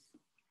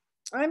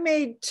I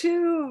made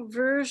two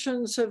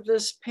versions of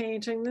this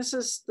painting. This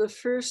is the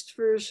first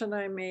version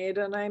I made,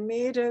 and I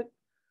made it,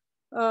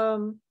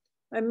 I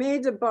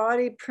made the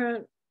body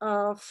print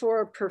for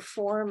a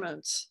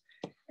performance,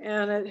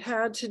 and it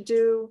had to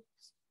do,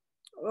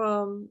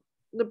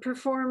 the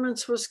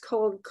performance was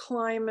called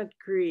Climate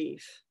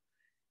Grief.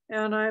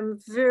 And I'm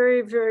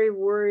very, very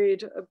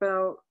worried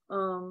about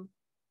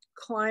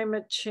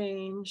climate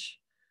change,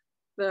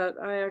 that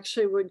I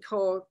actually would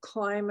call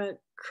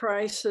climate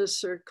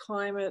crisis or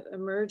climate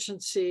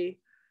emergency,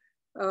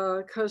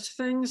 because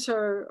things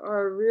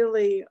are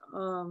really,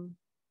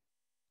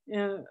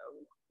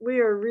 we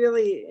are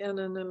really in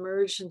an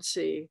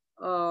emergency.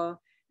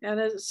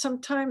 And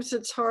sometimes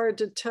it's hard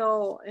to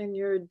tell in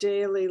your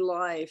daily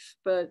life,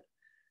 but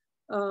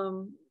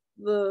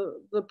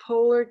the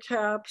polar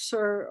caps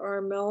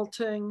are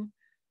melting.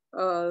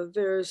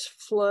 There's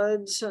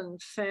floods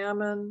and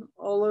famine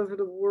all over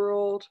the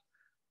world.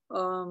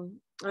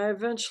 I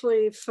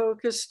eventually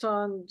focused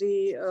on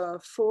the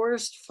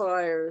forest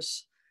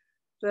fires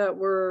that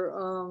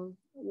were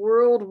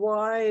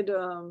worldwide.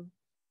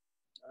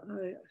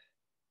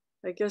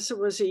 I guess it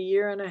was a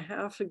year and a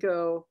half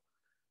ago.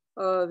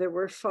 There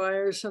were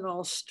fires in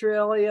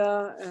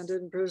Australia and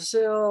in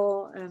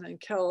Brazil and in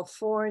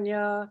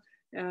California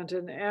and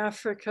in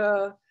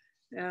Africa,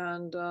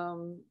 and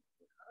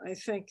I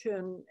think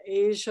in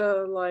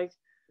Asia, like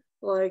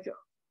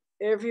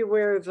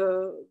everywhere,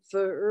 the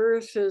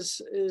earth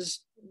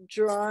is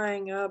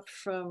drying up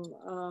from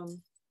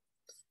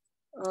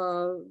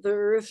the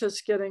earth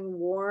is getting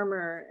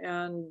warmer,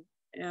 and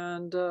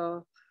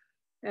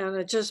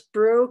it just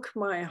broke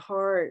my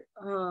heart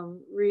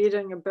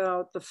reading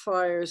about the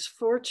fires.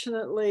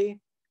 Fortunately,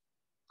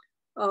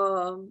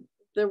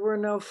 there were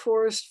no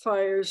forest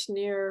fires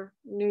near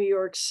New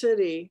York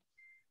City,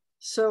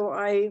 so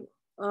I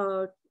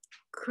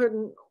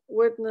couldn't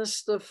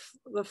witness the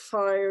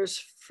fires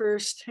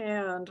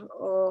firsthand.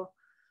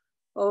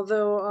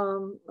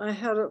 Although I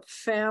had a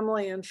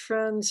family and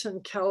friends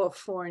in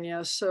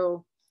California,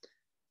 so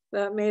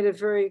that made it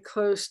very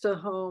close to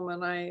home,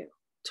 and I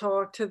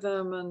talked to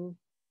them, and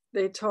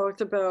they talked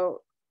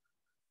about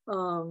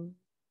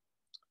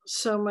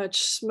so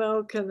much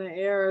smoke in the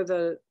air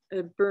that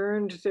it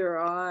burned their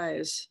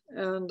eyes.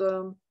 And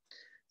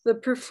the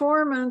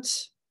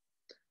performance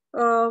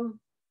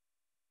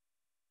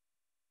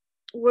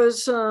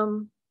was,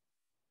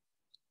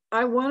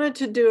 I wanted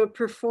to do a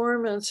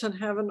performance and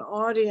have an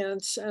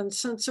audience. And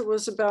since it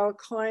was about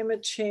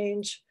climate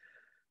change,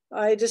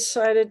 I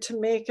decided to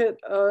make it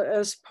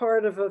as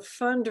part of a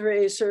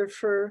fundraiser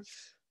for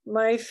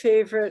my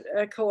favorite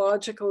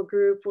ecological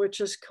group,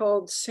 which is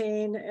called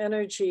Sane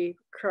Energy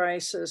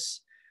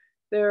Crisis.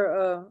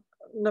 They're,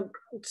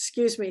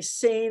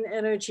 Sane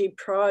Energy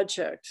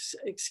Project,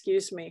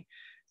 excuse me.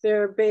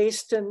 They're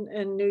based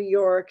in New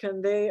York,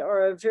 and they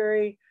are a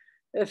very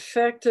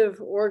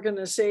effective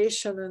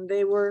organization, and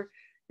they were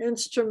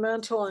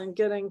instrumental in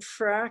getting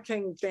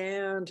fracking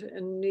banned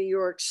in New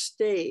York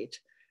State.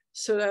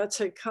 So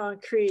that's a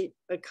concrete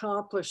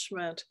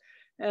accomplishment.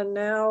 And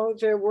now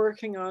they're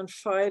working on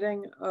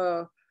fighting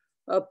a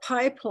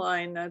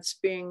pipeline that's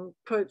being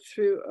put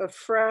through, a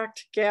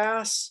fracked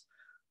gas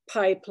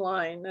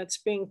pipeline that's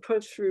being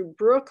put through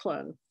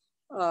Brooklyn.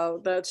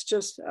 That's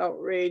just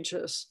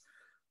outrageous.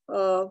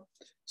 So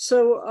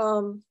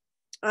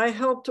I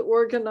helped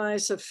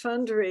organize a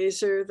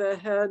fundraiser that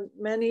had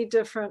many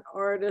different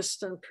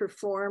artists and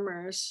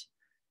performers,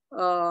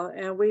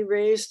 and we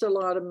raised a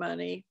lot of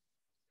money.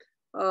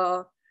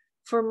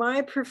 For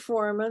my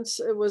performance,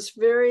 it was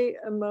very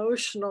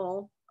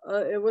emotional.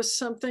 It was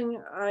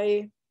something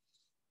I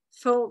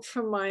felt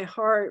from my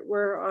heart,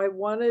 where I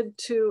wanted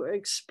to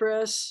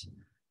express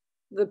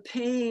the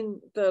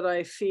pain that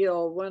I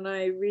feel when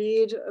I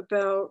read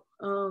about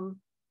the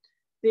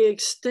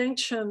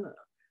extinction.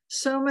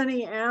 So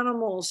many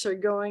animals are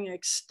going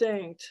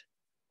extinct.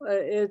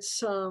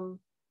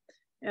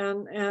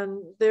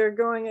 And they're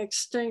going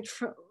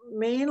extinct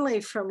mainly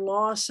from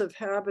loss of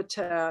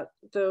habitat,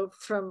 though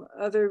from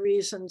other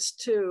reasons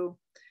too.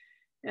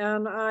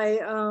 And I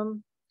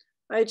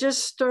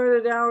just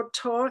started out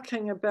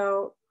talking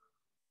about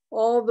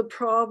all the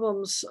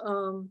problems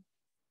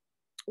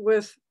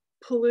with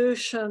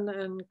pollution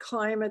and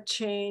climate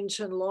change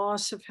and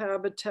loss of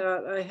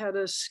habitat. I had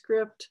a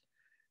script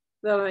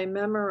that I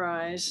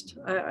memorized.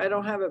 I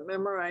don't have it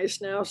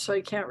memorized now, so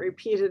I can't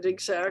repeat it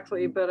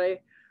exactly, but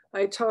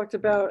I talked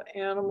about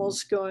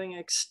animals going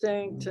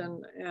extinct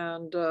and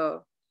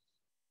the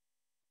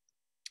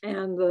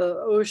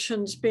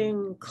oceans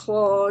being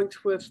clogged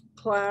with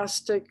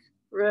plastic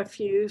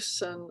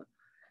refuse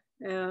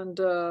and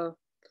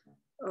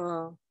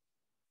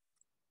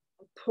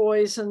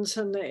poisons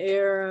in the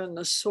air and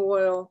the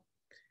soil.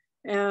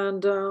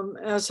 And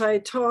as I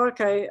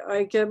talk,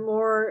 I get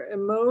more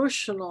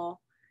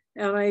emotional,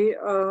 and I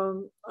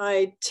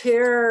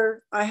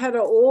had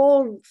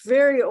an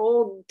very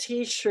old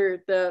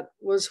t-shirt that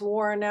was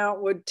worn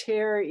out, would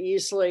tear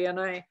easily. And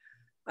I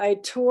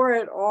tore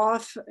it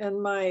off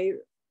in my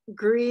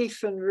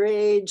grief and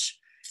rage,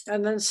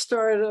 and then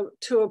started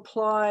to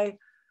apply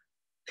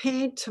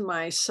paint to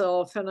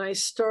myself. And I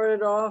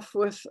started off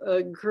with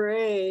a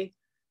gray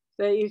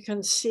that you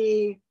can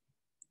see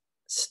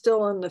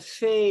still in the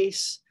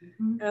face,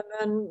 and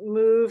then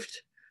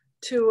moved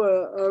to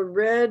a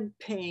red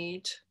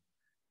paint.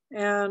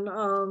 And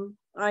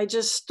I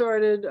just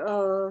started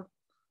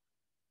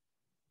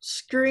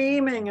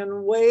screaming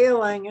and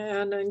wailing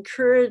and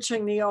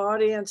encouraging the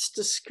audience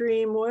to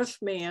scream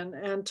with me,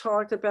 and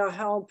talked about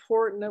how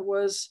important it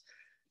was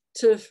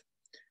to,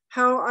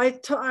 I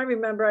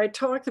remember I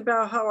talked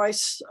about how I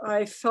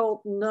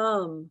felt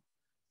numb,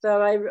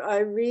 that I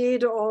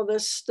read all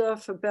this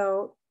stuff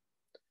about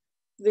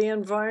the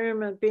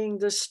environment being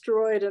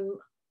destroyed, and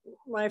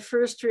my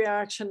first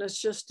reaction is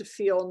just to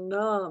feel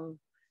numb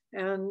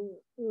and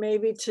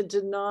maybe to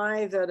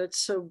deny that it's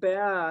so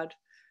bad,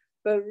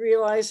 but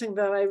realizing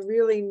that I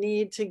really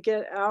need to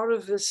get out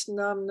of this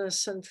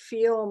numbness and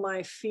feel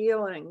my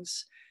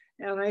feelings.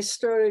 And I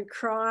started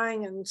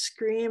crying and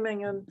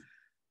screaming, and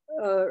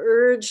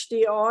urged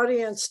the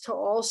audience to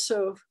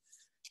also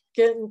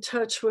get in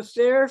touch with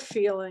their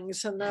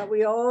feelings, and that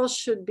we all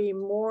should be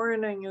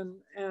mourning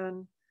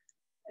and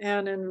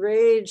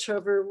enraged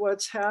over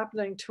what's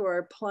happening to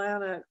our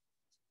planet.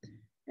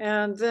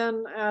 And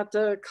then at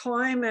the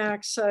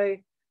climax,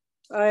 I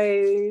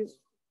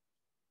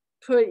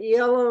put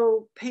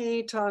yellow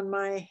paint on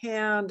my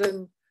hand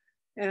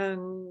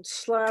and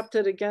slapped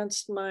it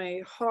against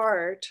my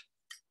heart.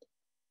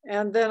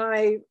 And then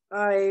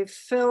I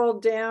fell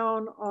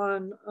down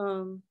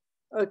on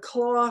a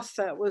cloth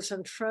that was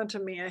in front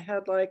of me. I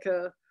had like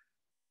a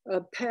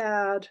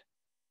pad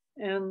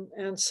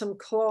and some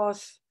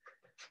cloth.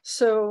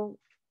 So,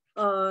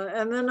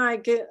 and then I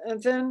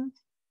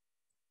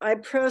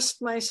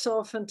pressed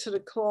myself into the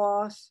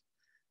cloth,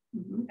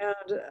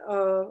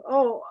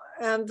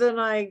 and then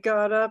I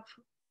got up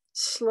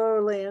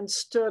slowly and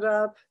stood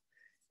up,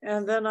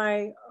 and then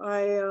I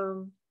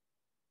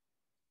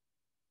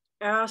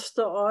asked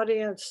the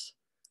audience.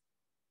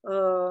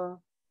 I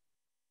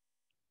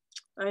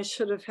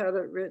should have had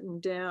it written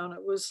down.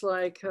 It was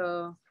like,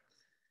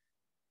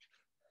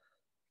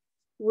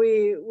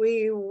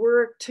 we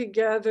work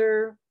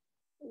together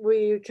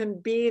we can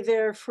be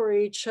there for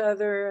each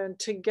other, and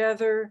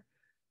together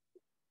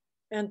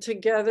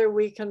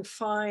we can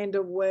find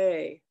a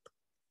way.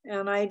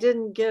 And I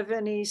didn't give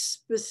any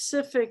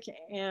specific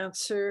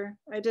answer.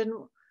 I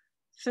didn't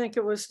think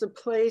it was the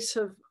place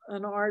of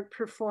an art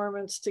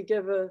performance to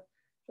give a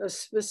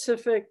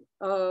specific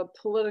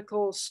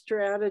political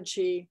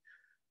strategy,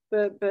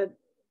 but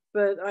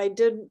I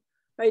do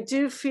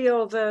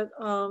feel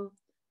that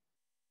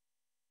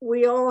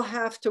we all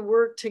have to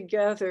work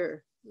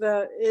together.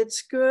 That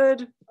it's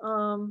good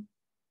to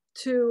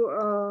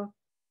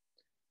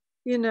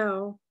you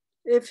know,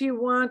 if you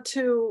want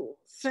to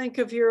think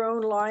of your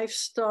own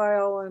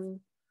lifestyle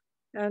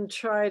and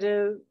try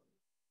to,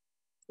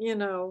 you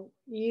know,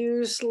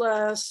 use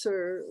less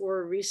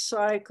or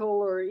recycle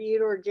or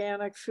eat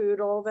organic food,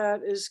 all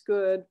that is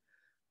good.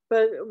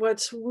 But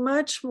what's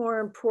much more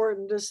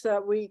important is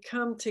that we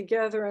come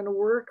together and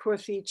work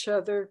with each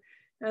other,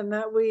 and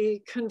that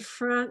we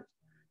confront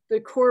the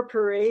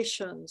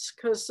corporations,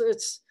 because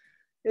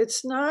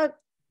it's not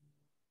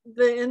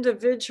the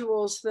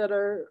individuals that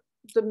are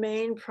the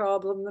main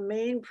problem. The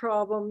main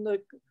problem,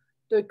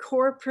 the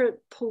corporate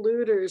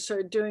polluters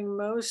are doing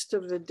most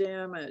of the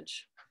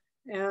damage.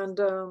 And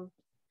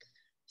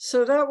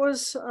so that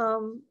was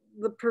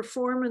the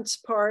performance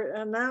part,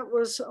 and that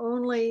was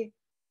only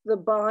the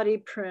body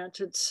print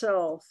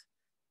itself.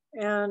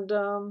 And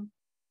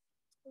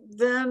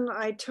then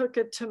I took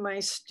it to my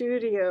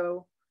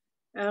studio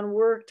and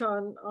worked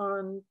on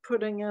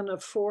putting in a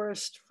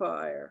forest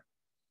fire.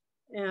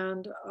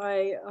 And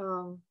I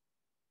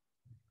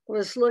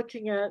was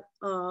looking at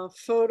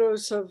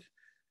photos of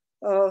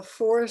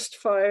forest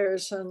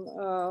fires, and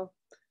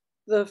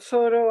the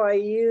photo I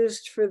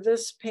used for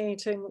this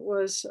painting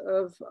was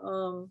of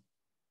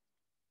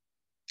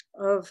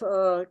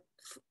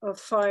a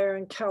fire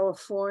in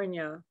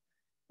California.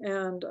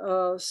 And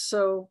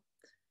so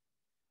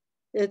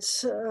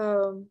it's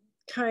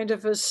kind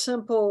of a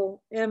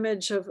simple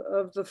image of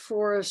the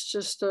forest,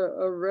 just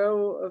a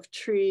row of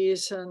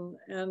trees and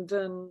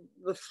then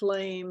the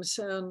flames.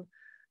 And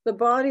the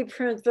body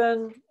print,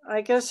 then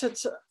I guess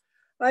it's,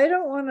 I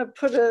don't want to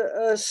put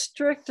a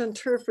strict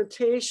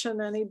interpretation.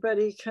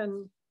 Anybody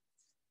can,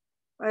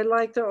 I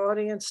like the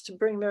audience to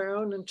bring their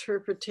own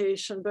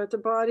interpretation, but the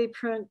body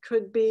print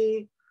could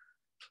be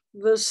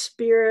the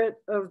spirit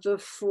of the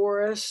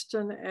forest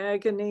and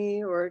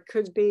agony, or it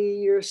could be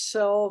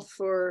yourself,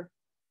 or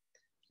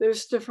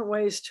there's different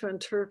ways to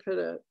interpret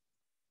it.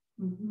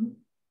 Mm-hmm.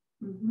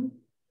 Mm-hmm.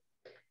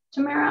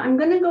 Tamara, I'm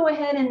going to go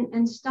ahead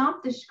and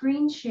stop the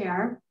screen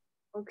share.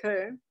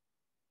 Okay.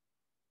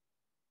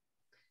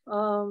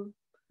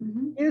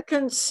 You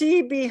can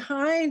see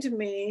behind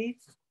me,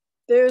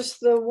 there's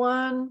the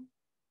one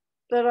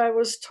that I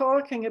was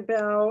talking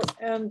about,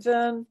 and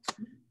then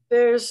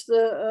there's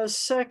the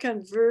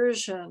second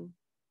version.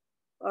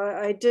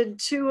 I did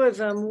two of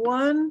them.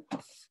 One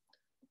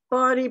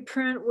body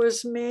print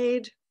was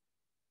made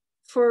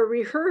for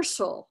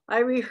rehearsal. I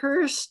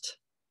rehearsed,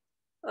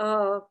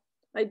 I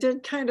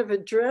did kind of a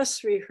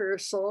dress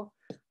rehearsal.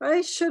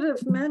 I should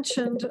have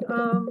mentioned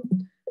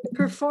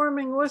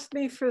performing with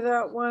me for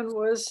that one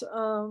was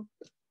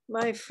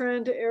my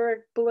friend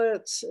Eric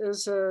Blitz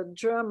is a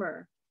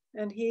drummer,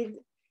 and he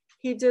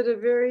did a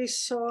very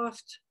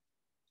soft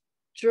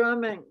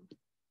drumming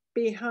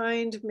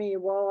behind me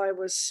while I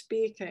was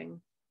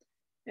speaking.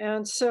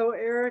 And so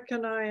Eric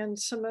and I and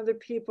some other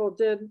people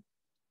did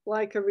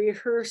like a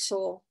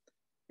rehearsal,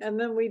 and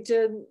then we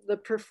did the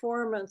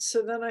performance.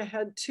 So then I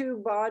had two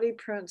body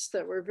prints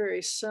that were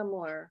very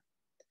similar.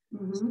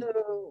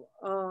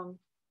 Mm-hmm.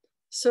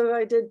 So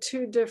I did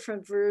two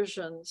different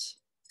versions.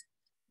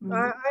 Mm-hmm.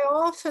 I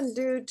often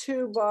do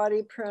two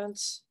body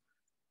prints,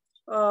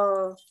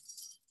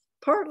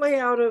 partly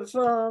out of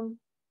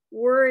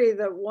worry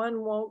that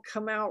one won't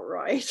come out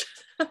right.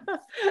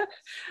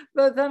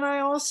 But then I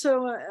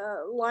also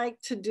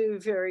like to do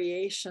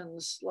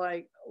variations,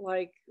 like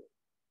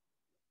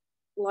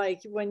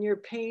when you're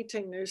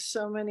painting, there's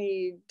so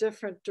many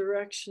different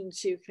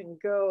directions you can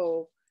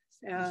go.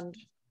 And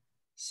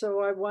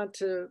so I want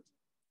to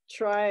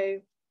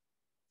try,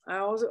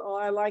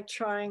 I like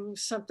trying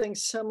something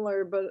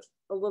similar, but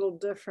a little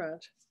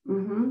different.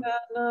 Mm-hmm.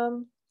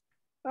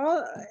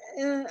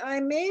 And I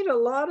made a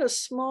lot of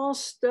small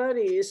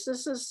studies.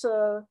 This is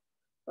a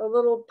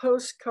little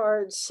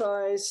postcard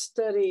size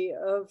study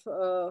of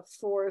a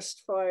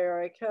forest fire.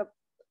 I kept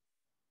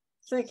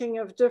thinking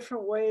of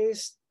different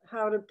ways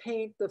how to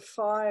paint the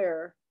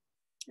fire.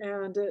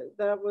 And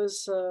that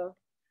was,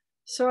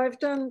 so I've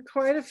done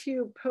quite a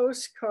few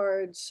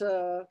postcards.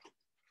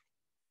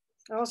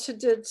 I also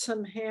did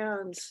some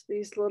hands,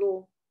 these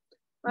little,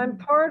 I'm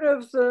part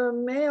of the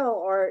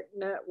Mail Art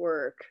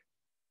Network.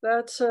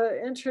 That's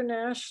an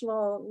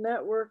international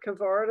network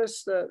of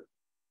artists that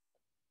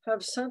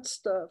have sent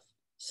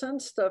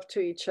stuff to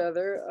each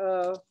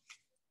other.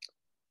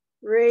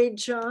 Ray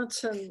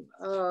Johnson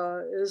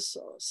is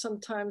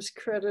sometimes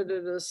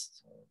credited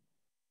as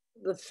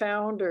the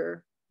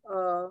founder.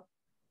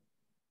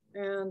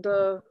 And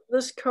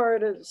this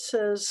card, it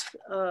says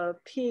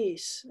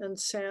peace in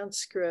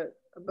Sanskrit.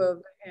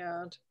 above the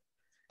hand.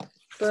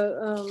 But,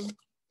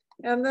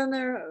 and then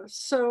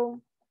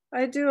so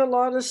I do a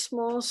lot of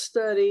small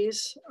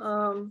studies.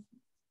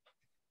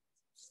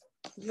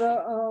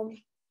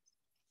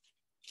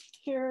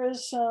 Here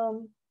is,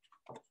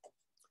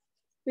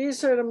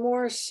 these are the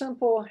more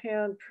simple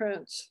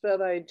handprints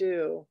that I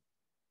do.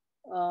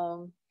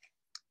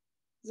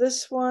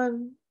 This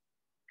one,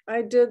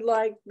 I did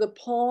like the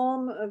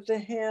palm of the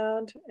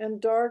hand in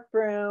dark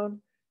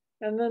brown,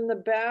 and then the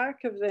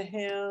back of the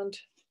hand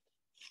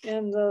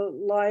in the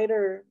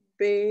lighter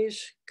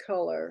beige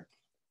color.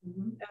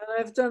 And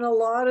I've done a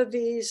lot of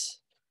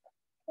these.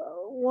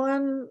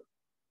 One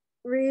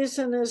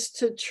reason is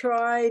to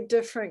try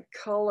different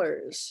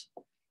colors,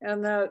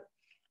 and that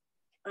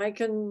I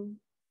can,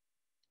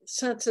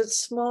 since it's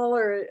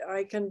smaller,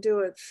 I can do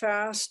it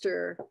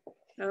faster,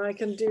 and I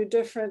can do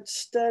different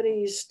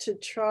studies to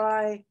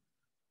try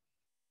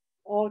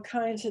all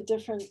kinds of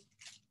different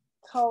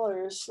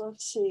colors.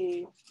 Let's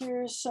see,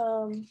 here's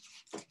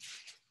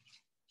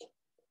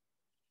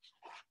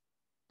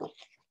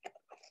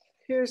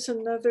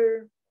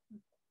another,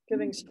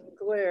 getting some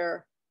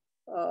glare.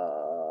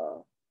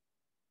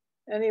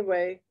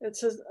 Anyway,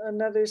 it's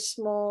another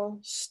small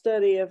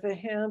study of a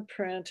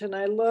handprint, and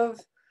I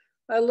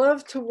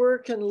love to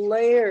work in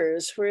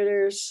layers where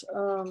there's,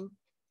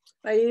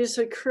 I use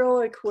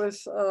acrylic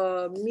with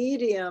a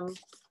medium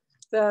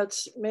that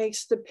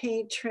makes the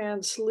paint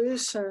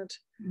translucent,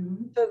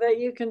 so that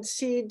you can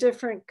see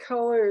different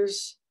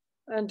colors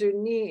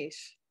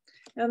underneath.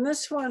 And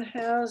this one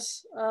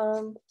has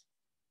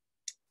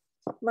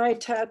my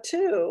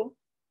tattoo,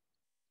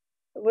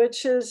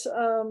 which is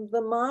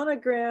the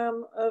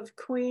monogram of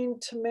Queen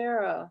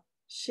Tamara.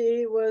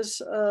 She was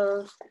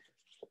the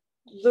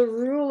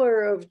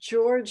ruler of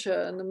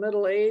Georgia in the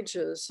Middle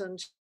Ages,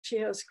 and she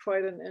has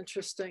quite an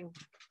interesting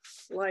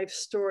life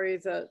story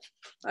that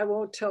I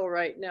won't tell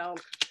right now,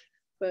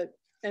 but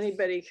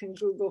anybody can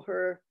Google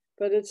her.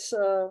 But it's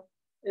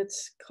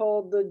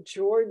called the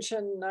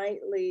Georgian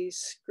Knightly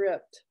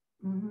Script.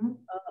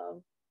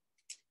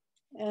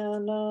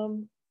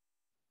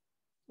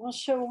 I'll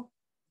show.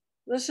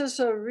 This is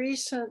a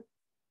recent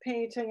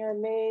painting I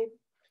made.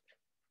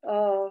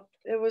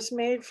 It was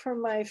made for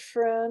my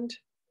friend.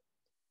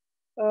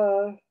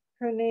 Her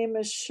name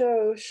is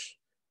Shosh,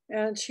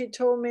 and she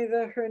told me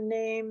that her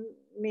name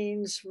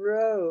means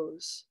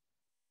rose.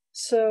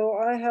 So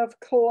I have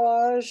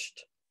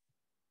collaged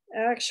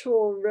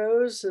actual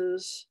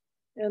roses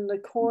in the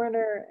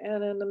corner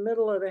and in the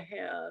middle of the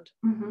hand,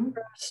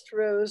 pressed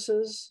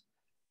roses.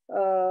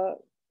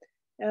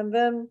 And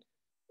then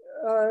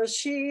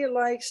she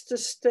likes to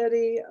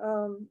study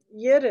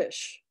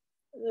Yiddish.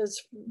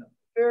 It's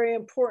very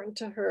important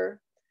to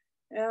her.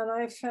 And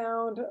I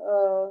found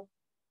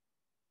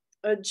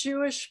a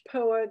Jewish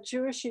poet,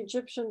 Jewish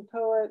Egyptian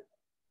poet,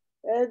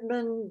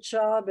 Edmond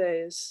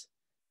Jabez,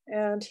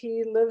 and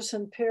he lives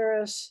in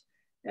Paris.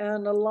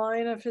 And a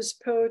line of his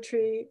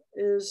poetry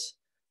is,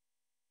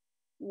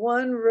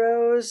 "One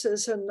rose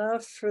is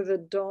enough for the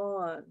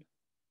dawn."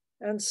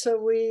 And so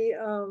we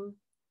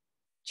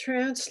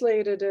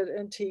translated it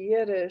into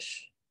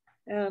Yiddish,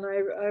 and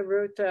I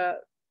wrote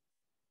that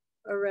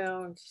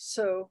around.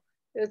 So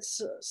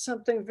it's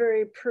something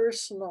very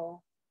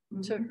personal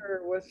to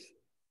her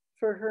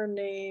for her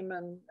name,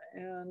 and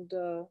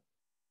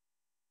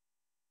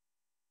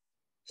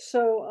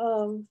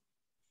so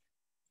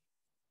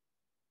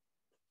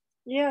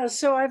yeah,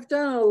 so I've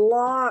done a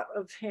lot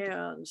of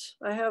hands.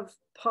 I have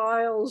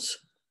piles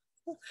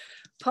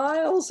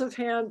of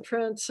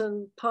handprints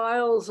and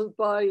piles of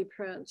body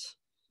prints.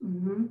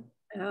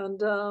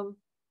 And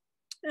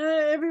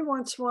every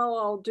once in a while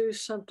I'll do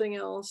something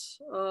else.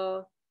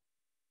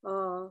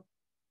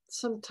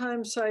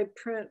 Sometimes I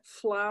print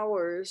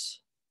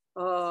flowers.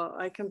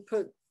 I can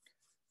put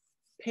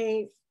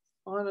paint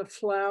on a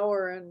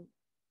flower and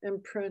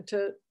imprint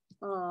it.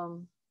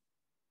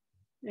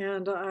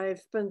 And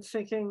I've been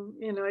thinking,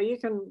 you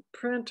can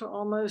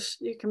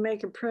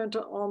make a print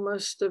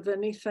almost of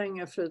anything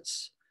if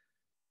it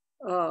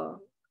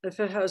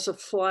has a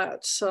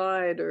flat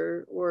side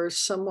or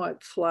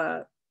somewhat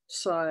flat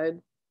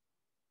side.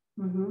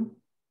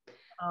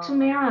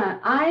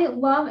 Tamara, I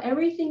love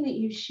everything that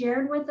you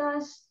shared with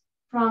us,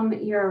 from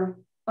your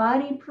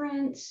body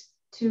prints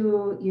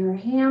to your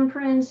hand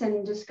prints,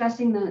 and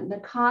discussing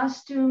the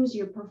costumes,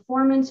 your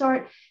performance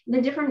art, the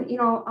different,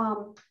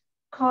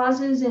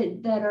 causes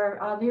that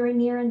are very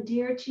near and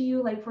dear to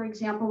you. Like, for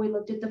example, we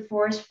looked at the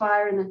forest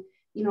fire and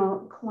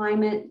the,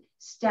 climate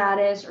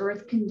status,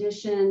 earth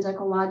conditions,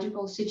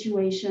 ecological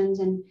situations,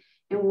 and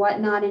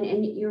whatnot,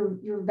 and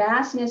your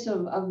vastness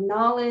of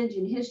knowledge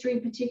and history,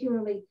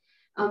 particularly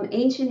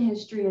ancient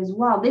history as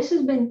well. This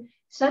has been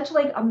such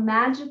like a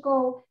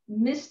magical,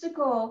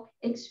 mystical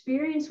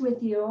experience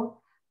with you.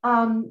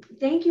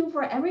 Thank you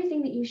for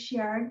everything that you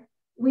shared.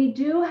 We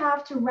do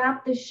have to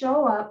wrap the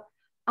show up.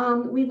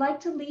 We'd like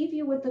to leave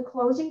you with the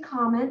closing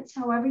comments,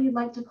 however you'd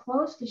like to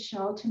close the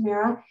show,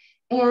 Tamara,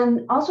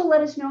 and also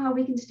let us know how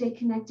we can stay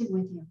connected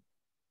with you.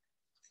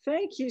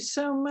 Thank you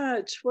so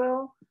much.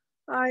 Well,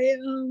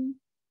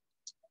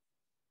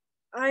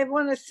 I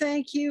want to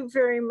thank you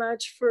very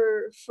much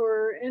for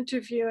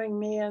interviewing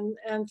me, and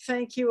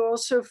thank you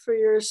also for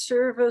your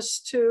service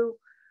to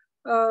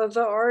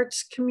the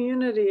arts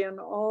community and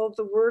all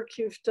the work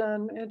you've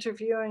done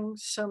interviewing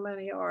so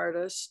many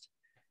artists.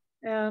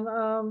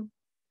 And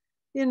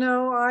you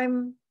know,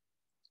 I'm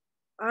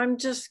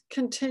just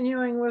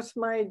continuing with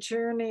my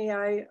journey.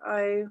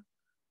 I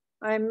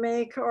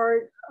make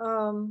art.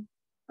 I'm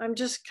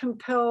just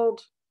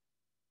compelled.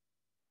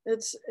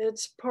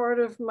 It's part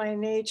of my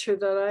nature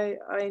that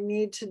I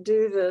need to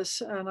do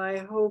this, and I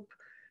hope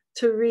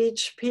to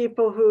reach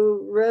people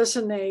who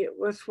resonate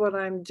with what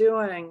I'm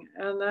doing.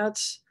 And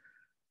that's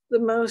the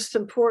most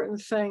important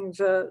thing,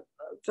 that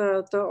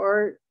the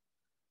art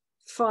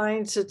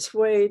finds its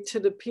way to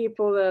the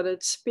people that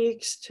it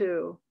speaks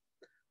to.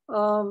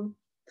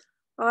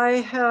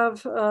 I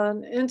have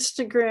an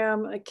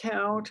Instagram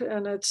account,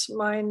 and it's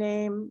my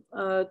name,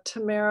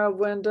 Tamara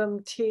Wyndham,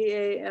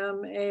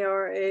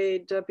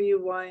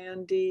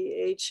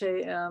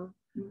 TAMARAWYNDHAM.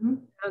 Mm-hmm.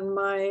 And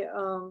I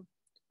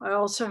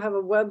also have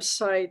a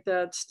website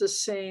that's the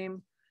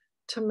same,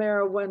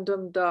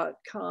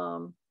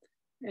 tamarawwyndham.com,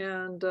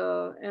 and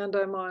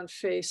I'm on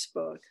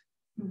Facebook.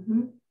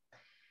 Mm-hmm.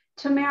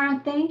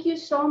 Tamara, thank you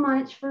so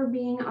much for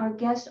being our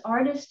guest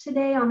artist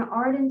today on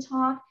Art and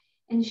Talk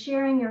and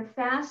sharing your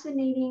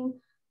fascinating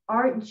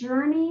art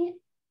journey.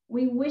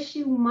 We wish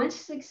you much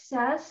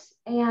success.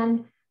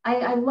 And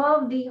I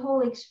love the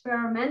whole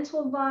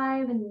experimental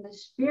vibe and the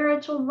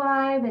spiritual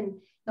vibe and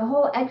the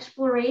whole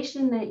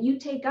exploration that you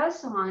take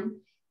us on.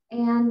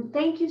 And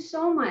thank you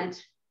so much.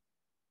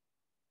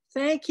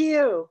 Thank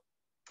you.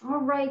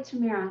 All right,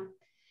 Tamara.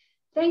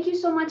 Thank you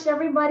so much,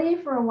 everybody,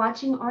 for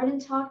watching Art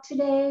and Talk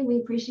today. We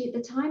appreciate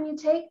the time you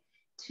take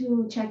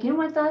to check in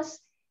with us,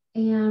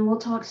 and we'll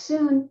talk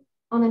soon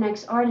on the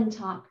next Art and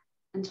Talk.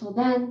 Until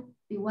then,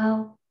 be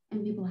well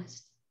and be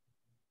blessed.